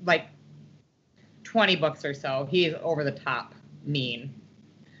first like 20 books or so, he's over the top mean.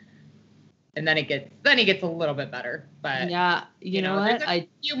 And then he gets a little bit better. But you know what? There's a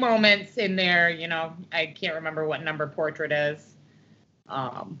few moments in there, you know, I can't remember what number Portrait is.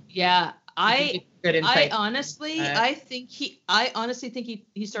 I honestly think he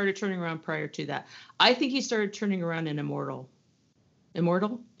started turning around prior to that. I think he started turning around in Immortal.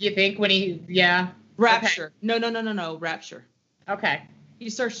 You think when Rapture. Okay. No, Rapture. Okay. He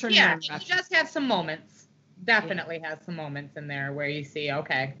starts turning around. Yeah, he does have some moments. Definitely has some moments in there where you see,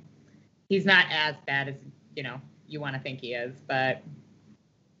 okay, he's not as bad as, you know, you want to think he is, but.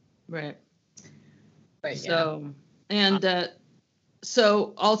 Right. But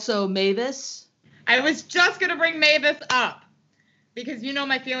so also Mavis. I was just going to bring Mavis up because you know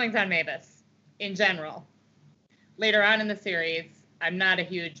my feelings on Mavis in general. Later on in the series, I'm not a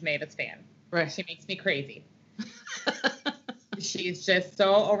huge Mavis fan. Right. She makes me crazy. She's just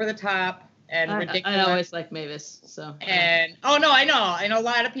so over the top and ridiculous. I always like Mavis. So. And I know a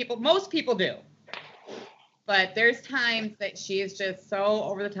lot of people, most people do. But there's times that she is just so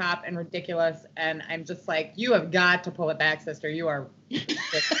over the top and ridiculous, and I'm just like, you have got to pull it back, sister. You are,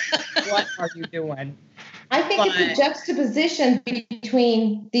 what are you doing? I think it's a juxtaposition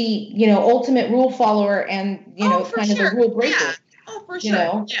between the, you know, ultimate rule follower and, you know, kind of the rule breaker. Yeah. Oh, for sure. You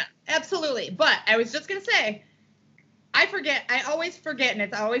know? Yeah, absolutely. But I was just going to say, I always forget, and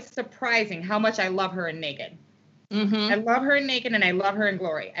it's always surprising how much I love her in Naked. I love her in Naked, and I love her in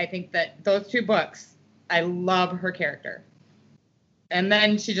Glory. I think that those 2 books, I love her character. And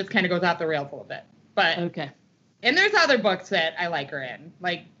then she just kind of goes off the rails a little bit. But and there's other books that I like her in.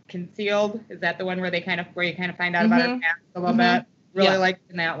 Like Concealed, is that the one where you kind of find out about her past a little bit? Really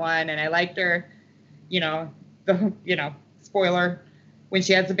liked in that one. And I liked her, spoiler, when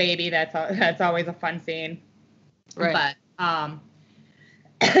she has a baby, that's always a fun scene. Right. But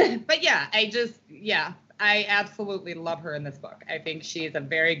yeah, I absolutely love her in this book. I think she's a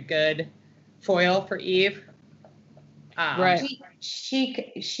very good foil for Eve. Right.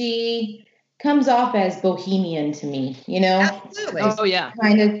 She comes off as bohemian to me, you know? Absolutely. Oh yeah.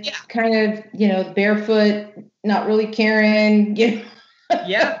 Kind of, you know, barefoot, not really caring, you know.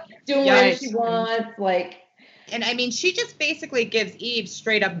 Yeah. Doing whatever she wants, like. And I mean, she just basically gives Eve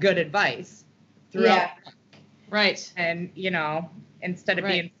straight up good advice throughout. Yeah. Right. And, you know, instead of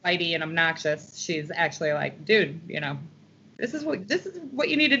being flighty and obnoxious, she's actually like, dude, you know, this is what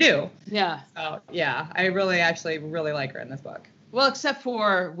you need to do. Yeah. So yeah, I really like her in this book. Well, except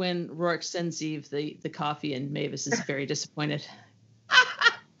for when Rourke sends Eve the coffee and Mavis is very disappointed.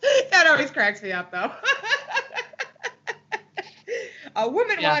 That always cracks me up, though. A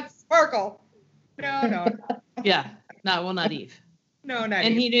woman wants sparkle. No. Yeah. Not Eve. No, not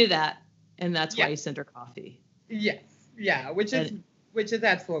and Eve. he knew that, and that's why he sent her coffee. Yes. Yeah, which is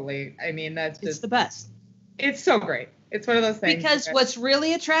absolutely, I mean, that's just... It's the best. It's so great. It's one of those things. Because what's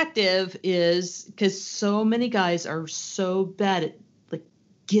really attractive is because so many guys are so bad at like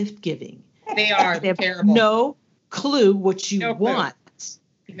gift giving. They are. They have terrible. no clue what you No clue. want.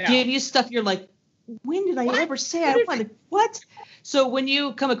 No. Give you stuff you're like, when did I ever say I wanted what? So when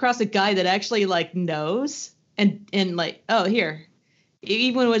you come across a guy that actually like knows and like, oh, here,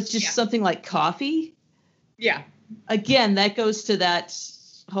 even when it's just something like coffee. Yeah. Again, that goes to that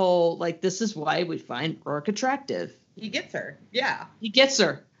whole, like, this is why we find Rourke attractive. He gets her. Yeah. He gets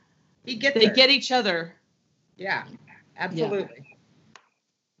her. They get each other. Yeah. Absolutely.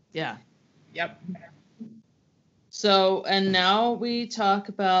 Yeah. Yep. So, and now we talk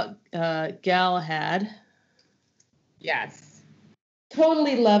about Galahad. Yes.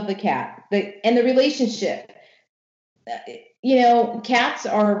 Totally love the cat and the relationship. Cats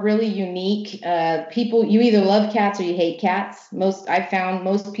are really unique. People, you either love cats or you hate cats. I've found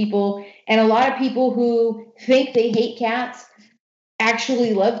most people, and a lot of people who think they hate cats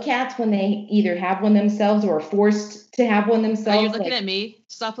actually love cats when they either have one themselves or are forced to have one themselves. Are you looking at me?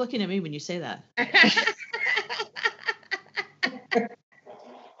 Stop looking at me when you say that.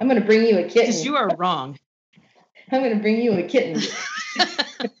 I'm going to bring you a kitten. Because you are wrong. I'm going to bring you a kitten.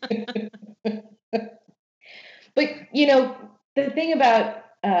 But the thing about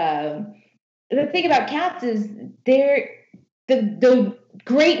cats is the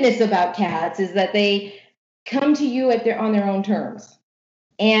greatness about cats is that they come to you on their own terms,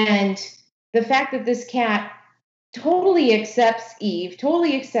 and the fact that this cat totally accepts Eve,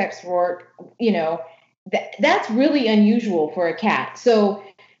 totally accepts Rourke, that's really unusual for a cat. So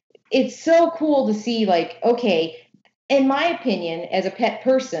it's so cool to see, like, okay, in my opinion, as a pet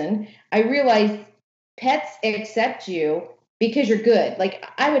person, I realize pets accept you because you're good. Like,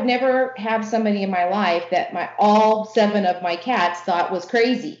 I would never have somebody in my life that all 7 of my cats thought was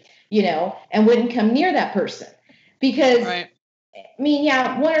crazy, and wouldn't come near that person because, right. I mean,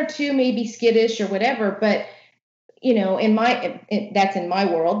 1 or 2 may be skittish or whatever, but that's in my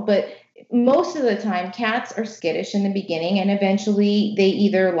world, but most of the time cats are skittish in the beginning, and eventually they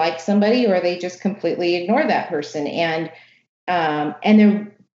either like somebody or they just completely ignore that person. And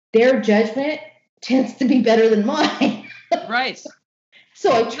their judgment tends to be better than mine. Right.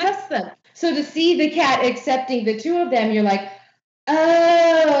 So I trust them. So to see the cat accepting the 2 of them, you're like,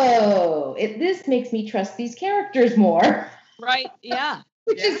 oh, this makes me trust these characters more. Right. Yeah.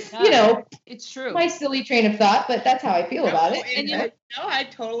 Which is, it's true. My silly train of thought, but that's how I feel about it. And I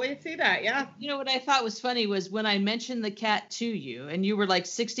totally see that. Yeah. What I thought was funny was when I mentioned the cat to you, and you were like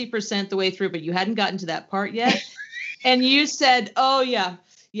 60% the way through, but you hadn't gotten to that part yet. And you said, oh, yeah,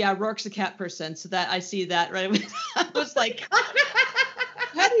 Rourke's a cat person. So that I see that right away. I was like,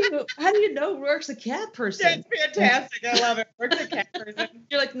 how do you know Rourke's a cat person? That's fantastic. I love it. Rourke's a cat person.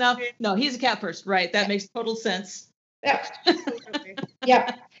 You're like, no, he's a cat person. Right. That makes total sense. Yeah.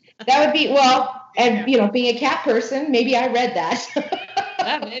 Yeah. That would be, and being a cat person, maybe I read that.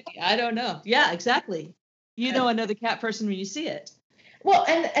 Yeah, maybe. I don't know. Yeah, exactly. You know another cat person when you see it. Well,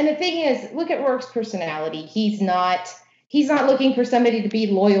 and the thing is, look at Rourke's personality. He's not looking for somebody to be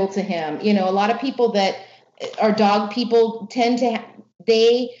loyal to him. A lot of people that are dog people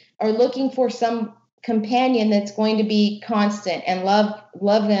they are looking for some companion that's going to be constant and love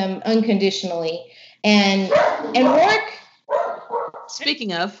them unconditionally. And Rourke.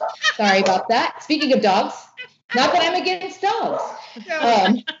 Speaking of. Sorry about that. Speaking of dogs, not that I'm against dogs.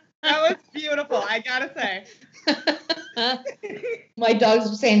 That was beautiful, I gotta say. My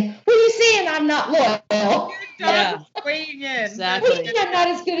dogs are saying, what are you saying? I'm not loyal. Yeah. Weighing in. Exactly. What do you mean I'm not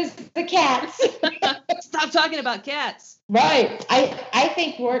as good as the cats? Stop talking about cats. Right. I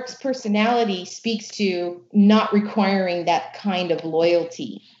think Rourke's personality speaks to not requiring that kind of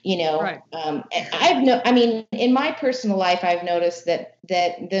loyalty, Right. In my personal life, I've noticed that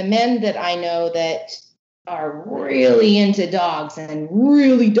the men that I know that are really into dogs and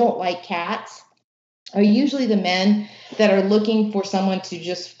really don't like cats are usually the men that are looking for someone to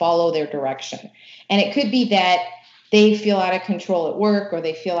just follow their direction. And it could be that they feel out of control at work, or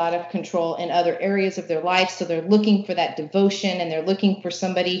they feel out of control in other areas of their life. So they're looking for that devotion, and they're looking for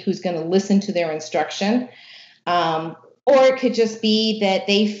somebody who's going to listen to their instruction. Or it could just be that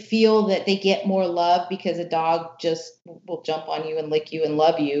they feel that they get more love because a dog just will jump on you and lick you and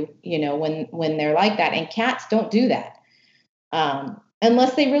love you, when they're like that. And cats don't do that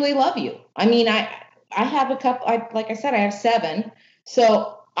unless they really love you. I mean, I have a couple, like I said, I have 7.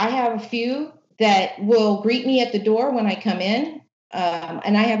 So I have a few that will greet me at the door when I come in.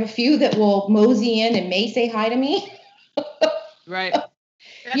 And I have a few that will mosey in and may say hi to me. Right.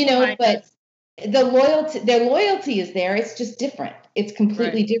 You know, but their loyalty is there. It's just different. It's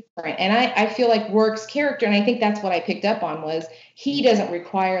completely different. And I feel like Rourke's character, and I think that's what I picked up on, was he doesn't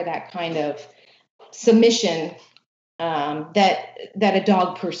require that kind of submission that a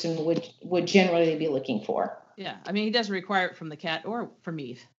dog person would generally be looking for. Yeah. I mean, he doesn't require it from the cat or from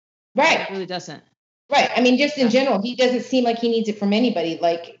Eve. Right. He really doesn't. Right. I mean, just in general, he doesn't seem like he needs it from anybody.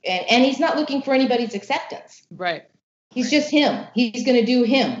 Like, and he's not looking for anybody's acceptance. Right. He's just him. He's going to do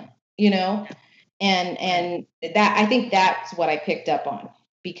him, you know? And that, I think that's what I picked up on,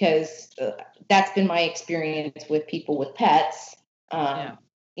 because that's been my experience with people with pets.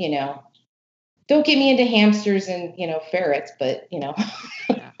 You know, don't get me into hamsters and, you know, ferrets, but, you know.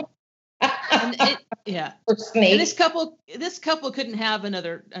 Yeah. Or snakes. And this couple couldn't have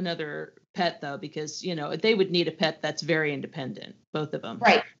another pet, though, because, you know, they would need a pet that's very independent, both of them.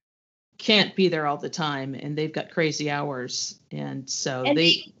 Right. Can't be there all the time, and they've got crazy hours, and so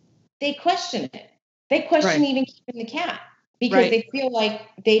they question it. They question even keeping the cat, because they feel like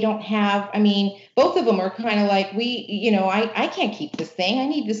they don't have. I mean, both of them are kind of like, I can't keep this thing. I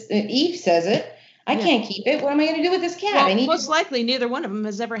need this. Eve says it. I can't keep it. What am I going to do with this cat? Well, most likely, neither one of them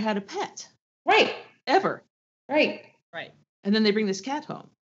has ever had a pet. Right. Ever. Right. Right. And then they bring this cat home.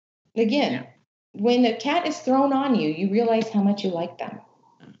 Again, when the cat is thrown on you, you realize how much you like them.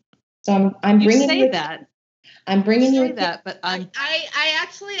 So I'm bringing you that. I'm bringing you that, but I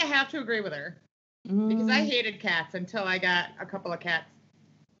actually have to agree with her, because I hated cats until I got a couple of cats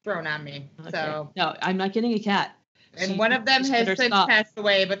thrown on me. Okay. So no, I'm not getting a cat. And one of them has since passed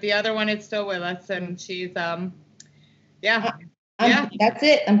away, but the other one is still with us, and she's that's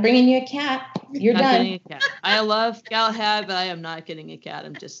it. I'm bringing you a cat. You're not done. Getting a cat. I love Galahad, but I am not getting a cat.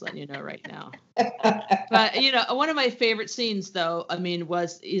 I'm just letting you know right now. But you know, one of my favorite scenes, though, I mean,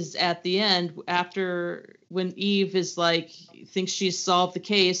 is at the end, after when Eve is like thinks she's solved the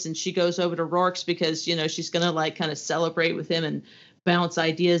case, and she goes over to Rourke's because, you know, she's gonna like kind of celebrate with him and bounce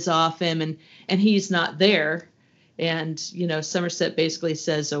ideas off him, and he's not there. And, you know, Somerset basically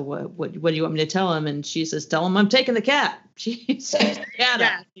says, "Oh, what do you want me to tell him?" And she says, "Tell him I'm taking the cat." She takes the cat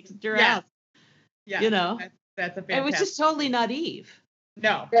out, takes it to her house. Yeah. You know, that's a fantastic. It was just totally not Eve.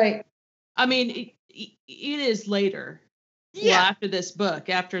 No. Right. I mean, it is later. Yeah. Well, after this book,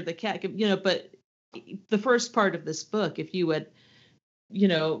 after the cat, you know, but the first part of this book, if you had, you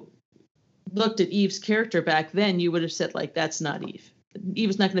know, looked at Eve's character back then, you would have said, like, that's not Eve.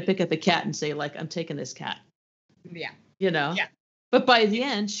 Eve's not going to pick up a cat and say, like, I'm taking this cat. Yeah. You know? Yeah. But by the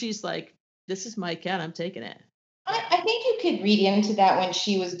end, she's like, this is my cat. I'm taking it. I think you could read into that when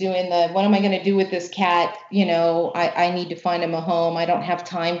she was doing what am I going to do with this cat? You know, I need to find him a home. I don't have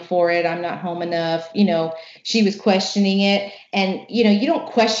time for it. I'm not home enough. You know, she was questioning it. And, you know, you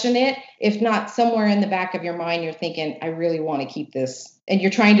don't question it if not somewhere in the back of your mind, you're thinking, I really want to keep this. And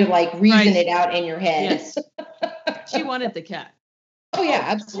you're trying to like reason it out in your head. Yes. She wanted the cat. Oh, yeah,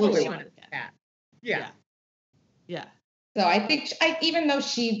 absolutely. She wanted the cat. Yeah. So I think even though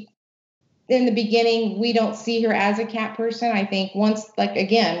in the beginning, we don't see her as a cat person. I think once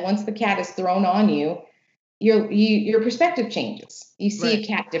the cat is thrown on you, your perspective changes. You see a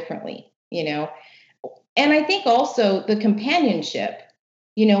cat differently, you know. And I think also the companionship,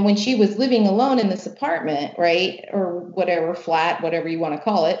 you know, when she was living alone in this apartment, right, or whatever, flat, whatever you want to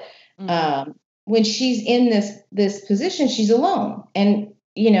call it, when she's in this position, she's alone. And,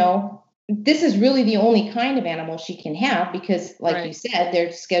 you know, this is really the only kind of animal she can have because, like you said,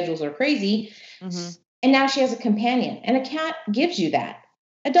 their schedules are crazy. Mm-hmm. And now she has a companion. And a cat gives you that.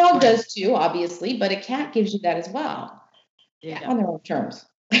 A dog does too, obviously, but a cat gives you that as well. Yeah. On their own terms.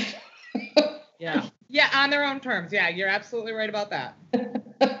 Yeah. Yeah, on their own terms. Yeah, you're absolutely right about that.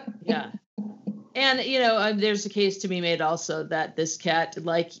 Yeah. And, you know, there's a case to be made also that this cat,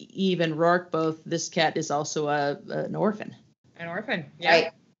 like Eve and Rourke both, this cat is also an orphan. An orphan, yeah.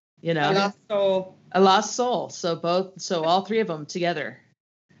 Right. You know, a lost soul. So all three of them together,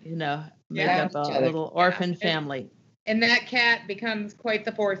 you know, make up a little orphan family. And that cat becomes quite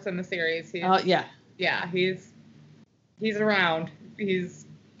the force in the series. Yeah, he's around. He's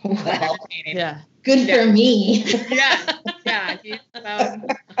entertaining. Yeah. Good for me. Yeah. He's,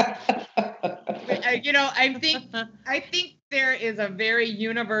 you know, I think there is a very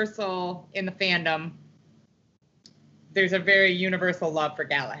universal in the fandom. There's a very universal love for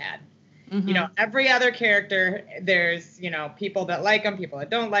Galahad. Mm-hmm. You know, every other character, there's, you know, people that like him, people that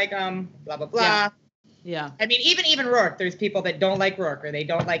don't like him, blah, blah, blah. Yeah. I mean, even Rourke, there's people that don't like Rourke or they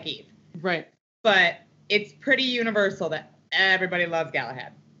don't like Eve. Right. But it's pretty universal that everybody loves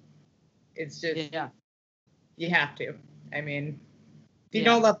Galahad. It's just, Yeah. you have to. I mean, if you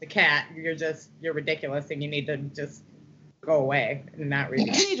don't love the cat, you're ridiculous, and you need to just go away and not read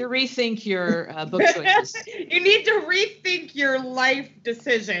it. You need to rethink your book choices. You need to rethink your life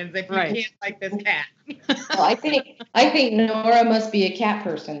decisions if you can't like this cat. Well, I think Nora must be a cat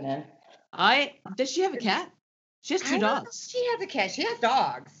person then. Does she have a cat? She has 2 dogs. She has a cat. She has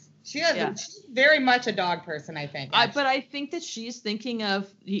dogs. She's very much a dog person, I think. But I think that she's thinking of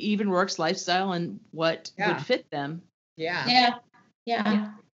Eve and Rourke's lifestyle and what would fit them. Yeah.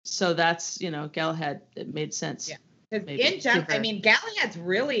 So that's, Galahad, it made sense. Yeah. In general, I mean, Galahad's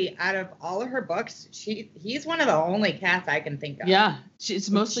really, out of all of her books, he's one of the only cats I can think of. Yeah, it's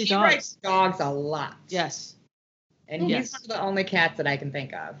mostly dogs. She writes dogs a lot. Yes. And he's one of the only cats that I can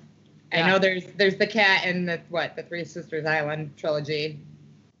think of. I know there's the cat in the Three Sisters Island trilogy.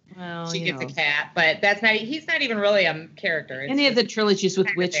 Well, she gets a cat, but he's not even really a character. Any of the trilogies with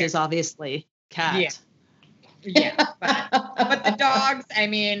witches, obviously, cat. Yeah. But the dogs, I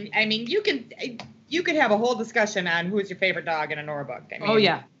mean, you could have a whole discussion on who's your favorite dog in a Nora book. I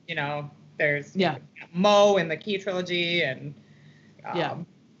mean, there's Mo in the Key trilogy, and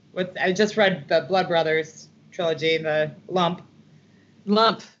I just read the Blood Brothers trilogy, the Lump.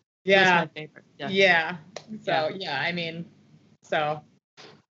 Yeah. That's my favorite. Yeah. So I mean,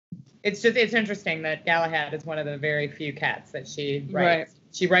 it's interesting that Galahad is one of the very few cats that she writes. Right.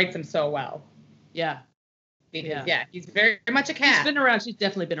 She writes them so well. Yeah. Because he's very much a cat. She's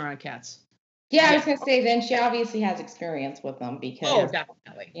definitely been around cats. Yeah, I was gonna say then she obviously has experience with them because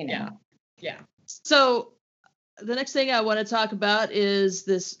definitely. Yeah. So the next thing I want to talk about is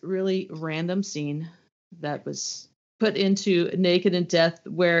this really random scene that was put into Naked in Death,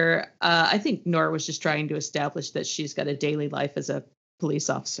 where I think Nora was just trying to establish that she's got a daily life as a police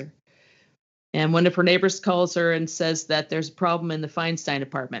officer. And one of her neighbors calls her and says that there's a problem in the Feinstein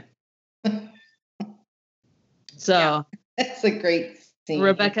apartment. So that's a great scene.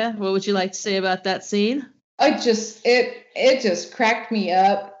 Rebecca, what would you like to say about that scene? It just cracked me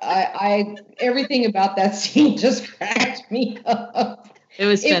up. I everything about that scene just cracked me up. It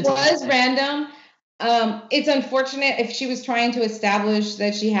was fantastic. It was random. It's unfortunate if she was trying to establish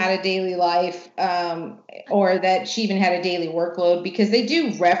that she had a daily life, or that she even had a daily workload, because they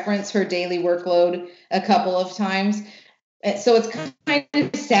do reference her daily workload a couple of times. So it's kind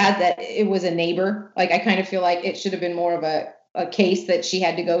of sad that it was a neighbor. Like, I kind of feel like it should have been more of a case that she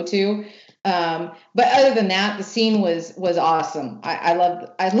had to go to. But other than that, the scene was awesome. I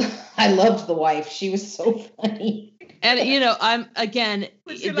loved the wife. She was so funny. And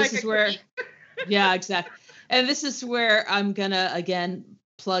this is where, yeah, exactly. And this is where I'm gonna again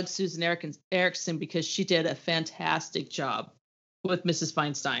plug Susan Erickson, because she did a fantastic job with Mrs.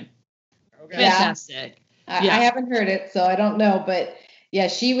 Feinstein. Okay. Fantastic. I haven't heard it, so I don't know, but yeah,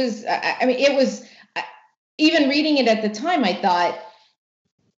 she was. I mean, it was. Even reading it at the time, I thought,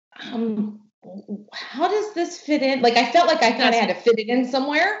 how does this fit in? Like, I felt like I kind of had to fit it in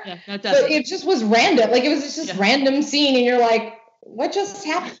somewhere. Yeah, no, but it just was random. Like, it was just random scene, and you're like, what just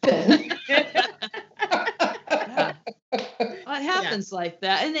happened? It happens like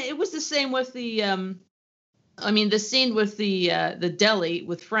that, and it was the same with the. The scene with the deli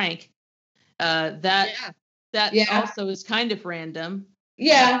with Frank. That also is kind of random.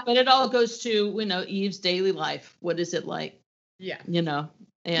 Yeah. But it all goes to, Eve's daily life. What is it like? Yeah. And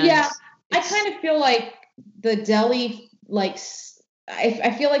I kind of feel like the deli,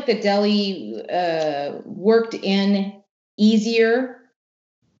 I feel like the deli worked in easier.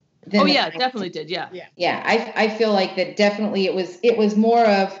 Definitely did. Yeah. Yeah. I feel like that definitely it was more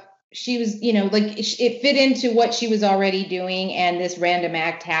of, she was, it fit into what she was already doing, and this random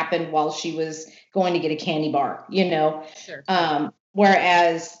act happened while she was going to get a candy bar, Sure.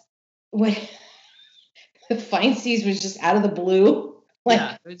 Whereas when the Feinsteins was just out of the blue, all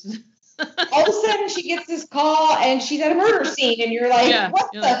of a sudden she gets this call and she's at a murder scene, and you're like, what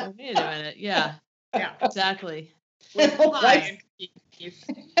the? Like, wait a minute. Yeah. Yeah, exactly. But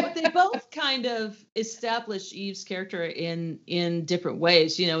they both kind of establish Eve's character in different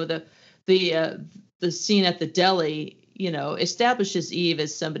ways. The scene at the deli, establishes Eve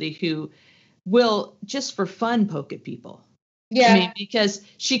as somebody who will just for fun poke at people. Yeah. Because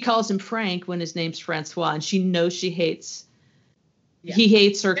she calls him Frank when his name's Francois, and she knows he hates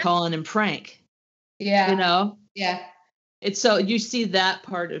her calling him Frank. Yeah. Yeah. It's so you see that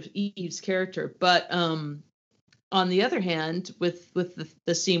part of Eve's character, but on the other hand, with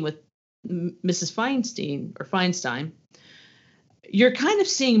the scene with Mrs. Feinstein, you're kind of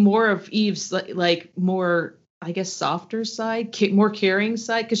seeing more of Eve's like more, I guess, softer side, more caring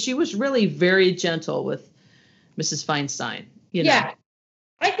side, because she was really very gentle with Mrs. Feinstein. You know? Yeah,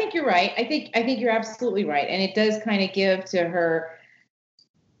 I think you're right. I think you're absolutely right. And it does kind of give to her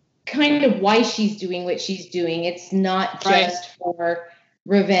kind of why she's doing what she's doing. It's not just for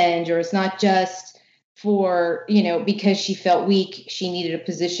revenge, or it's not just for, because she felt weak, she needed a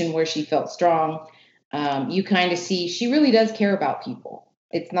position where she felt strong. You kind of see she really does care about people.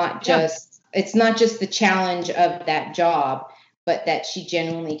 It's not just the challenge of that job, but that she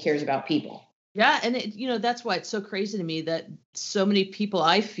genuinely cares about people. Yeah, and that's why it's so crazy to me that so many people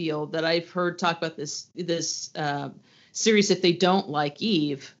I feel that I've heard talk about this series, if they don't like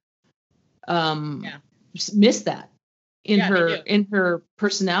Eve, miss that in her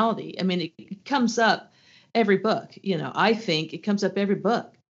personality. I mean, it comes up every book. I think it comes up every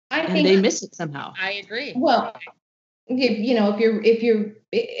book, and they miss it somehow. I agree. Well, if you're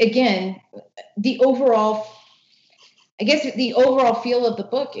again, the overall feel of the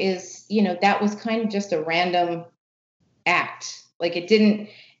book is, that was kind of just a random act. Like it didn't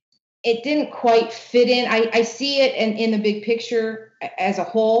quite fit in. I see it in the big picture as a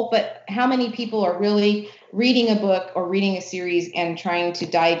whole, but how many people are really reading a book or reading a series and trying to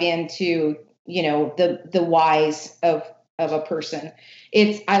dive into, the whys of a person?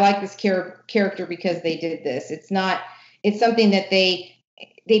 I like this character because they did this. It's something that they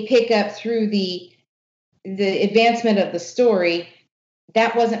pick up through the advancement of the story.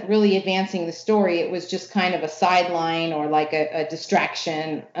 That wasn't really advancing the story. It was just kind of a sideline or like a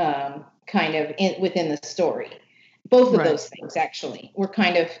distraction, kind of within the story. Both of those things actually were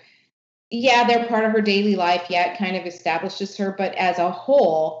kind of, they're part of her daily life. Yeah, it kind of establishes her, but as a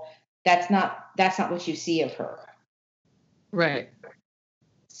whole, that's not what you see of her. Right.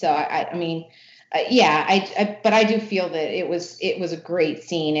 So but I do feel that it was a great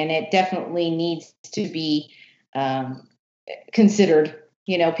scene, and it definitely needs to be considered.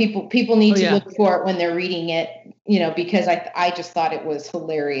 People need to look for it when they're reading it, because I just thought it was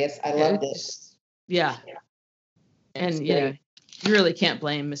hilarious. I loved it. Yeah. And you really can't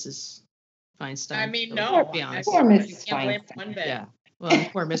blame Mrs. Feinstein. I mean, no. Poor Mrs. Feinstein. One bit. Yeah. Well,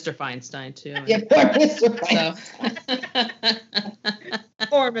 poor Mr. Feinstein too. Yeah, poor Mr. Feinstein.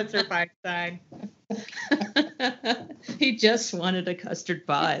 Poor Mr. Feinstein. He just wanted a custard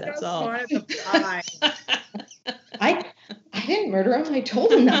pie. That's all. Wanted the pie. I didn't murder him. I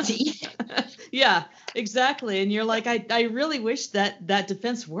told him not to eat. Yeah, exactly. And you're like, I really wish that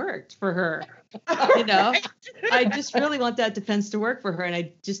defense worked for her. Right. I just really want that defense to work for her, and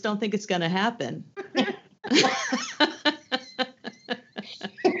I just don't think it's going to happen.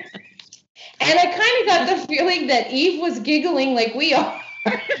 And I kind of got the feeling that Eve was giggling like we are.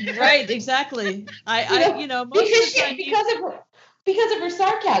 Right, exactly. Because of her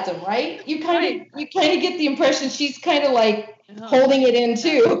sarcasm, right? You kind of get the impression she's kind of like holding it in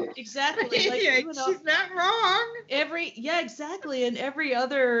too. Exactly. Like, she's not wrong. Exactly. And every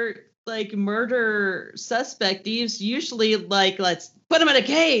other like murder suspect, Eve's usually like, let's put him in a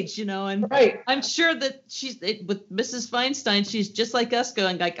cage, and I'm sure that with Mrs. Feinstein, she's just like us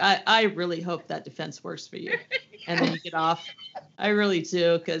going like, I really hope that defense works for you. And then you get off. I really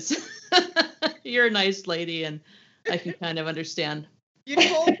do, because you're a nice lady and I can kind of understand. You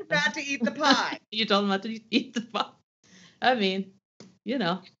told him not to eat the pie. You told him not to eat the pie. I mean,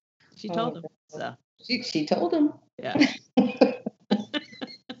 she told him. So she told him. Yeah.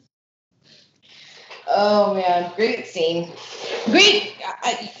 Oh man, great scene. Great.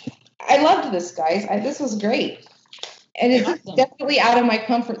 I loved this, guys. This was great. And it's definitely out of my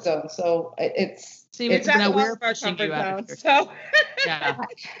comfort zone. So it's we're pushing you out. So yeah.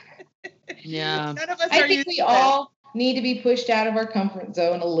 Yeah. None of us I think we all need to be pushed out of our comfort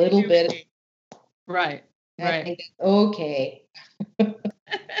zone a little bit. Right. I think that's okay.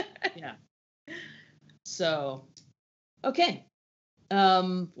 Yeah. So, okay.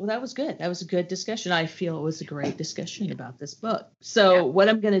 Well, that was good. That was a good discussion. I feel it was a great discussion about this book. So what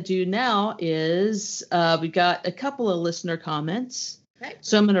I'm going to do now is we got a couple of listener comments. Okay.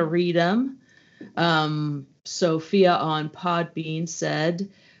 So I'm going to read them. Sophia on Podbean said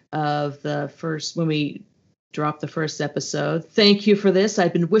when we dropped the first episode, "Thank you for this.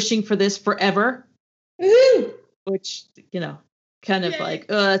 I've been wishing for this forever." Woo! Which, kind of like,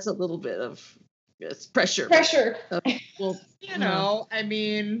 that's a little bit of pressure. Well, I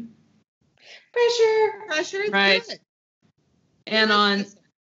mean, pressure is right. good. And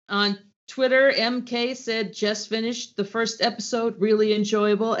on Twitter, MK said, "Just finished the first episode, really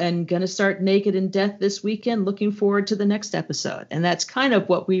enjoyable, and gonna start Naked in Death this weekend. Looking forward to the next episode." And that's kind of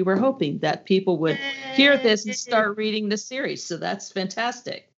what we were hoping, that people would hear this and start reading the series. So that's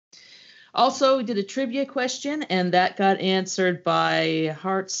fantastic. Also, we did a trivia question, and that got answered by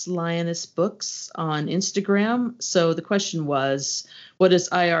Hearts Lioness Books on Instagram. So the question was, what does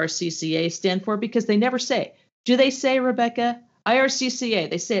IRCCA stand for? Because they never say. Do they say, Rebecca? IRCCA.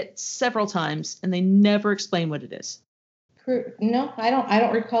 They say it several times, and they never explain what it is. No, I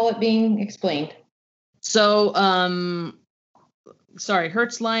don't recall it being explained. So,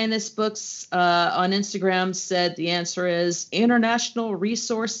 Hertz Lioness Books on Instagram said the answer is International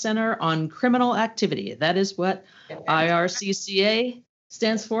Resource Center on Criminal Activity. That is what IRCCA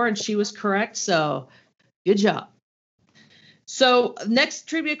stands for, and she was correct. So, good job. So, next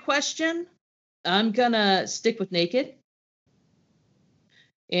trivia question, I'm gonna stick with naked,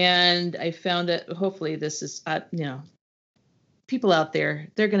 and I found it. Hopefully, this is people out there,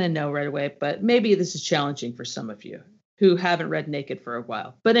 they're gonna know right away, but maybe this is challenging for some of you who haven't read Naked for a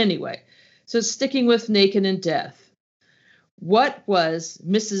while. But anyway, so sticking with Naked and Death. What was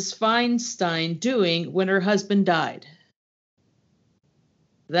Mrs. Feinstein doing when her husband died?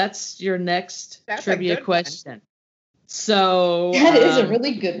 That's your next trivia question. One. So that is a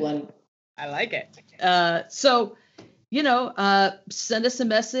really good one. I like it. Send us a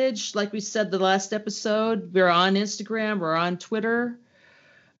message. Like we said the last episode, we're on Instagram, we're on Twitter.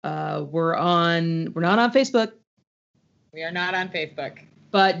 We're not on Facebook. We are not on Facebook.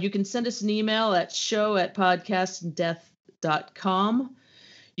 But you can send us an email at show@podcastanddeath.com.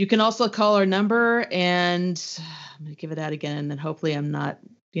 You can also call our number, and I'm going to give it out again, and then hopefully I'm not,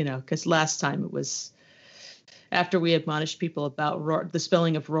 because last time it was after we admonished people about the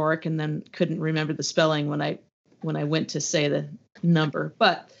spelling of Rourke, and then couldn't remember the spelling when I went to say the number.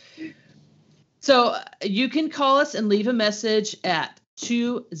 But so you can call us and leave a message at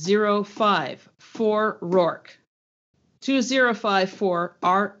 2054 Rourke. 2054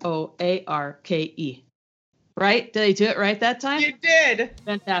 ROARKE. Right? Did I do it right that time? You did.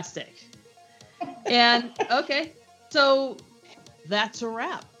 Fantastic. And okay, so that's a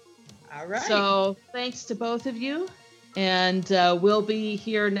wrap. All right. So thanks to both of you. And we'll be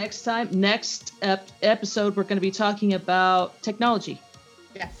here next time. Next episode, we're going to be talking about technology.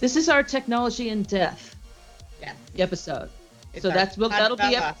 Yes. This is our Technology and Death episode. So that'll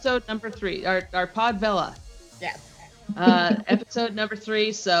be episode number 3, our Podvella. Yes. Episode number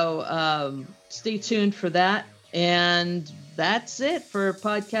 3. So stay tuned for that. And that's it for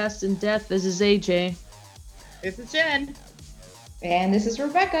Podcast and Death. This is AJ. This is Jen. And this is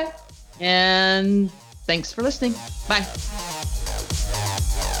Rebecca. And thanks for listening. Bye.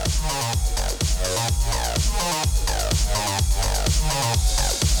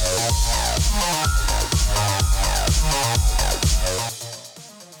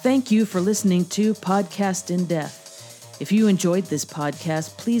 Thank you for listening to Podcast in Death. If you enjoyed this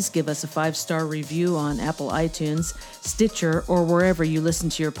podcast, please give us a 5-star review on Apple iTunes, Stitcher, or wherever you listen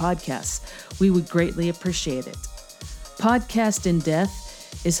to your podcasts. We would greatly appreciate it. Podcast in Death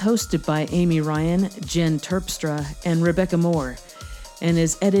is hosted by Amy Ryan, Jen Terpstra, and Rebecca Moore, and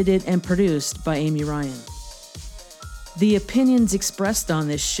is edited and produced by Amy Ryan. The opinions expressed on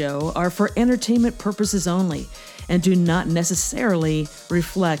this show are for entertainment purposes only and do not necessarily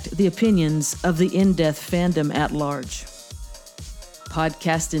reflect the opinions of the In Death fandom at large.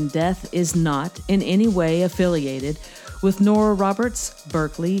 Podcast in Death is not in any way affiliated with Nora Roberts,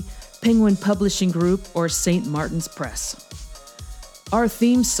 Berkeley, Penguin Publishing Group, or St. Martin's Press. Our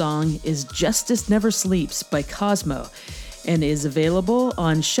theme song is Justice Never Sleeps by Cosmo and is available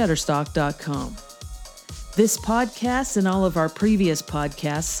on Shutterstock.com. This podcast and all of our previous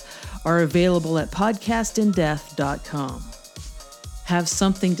podcasts are available at podcastindeath.com. Have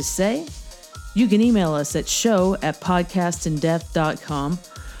something to say? You can email us at show@podcastindeath.com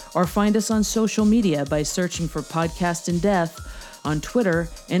or find us on social media by searching for Podcast in Death on Twitter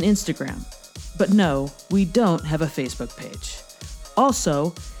and Instagram. But no, we don't have a Facebook page.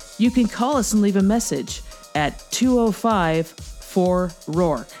 Also, you can call us and leave a message at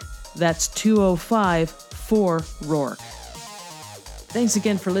 205-4-ROURKE. That's 205-4-ROURKE. Thanks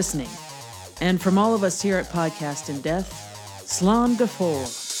again for listening. And from all of us here at Podcast in Death, Slán go fóill.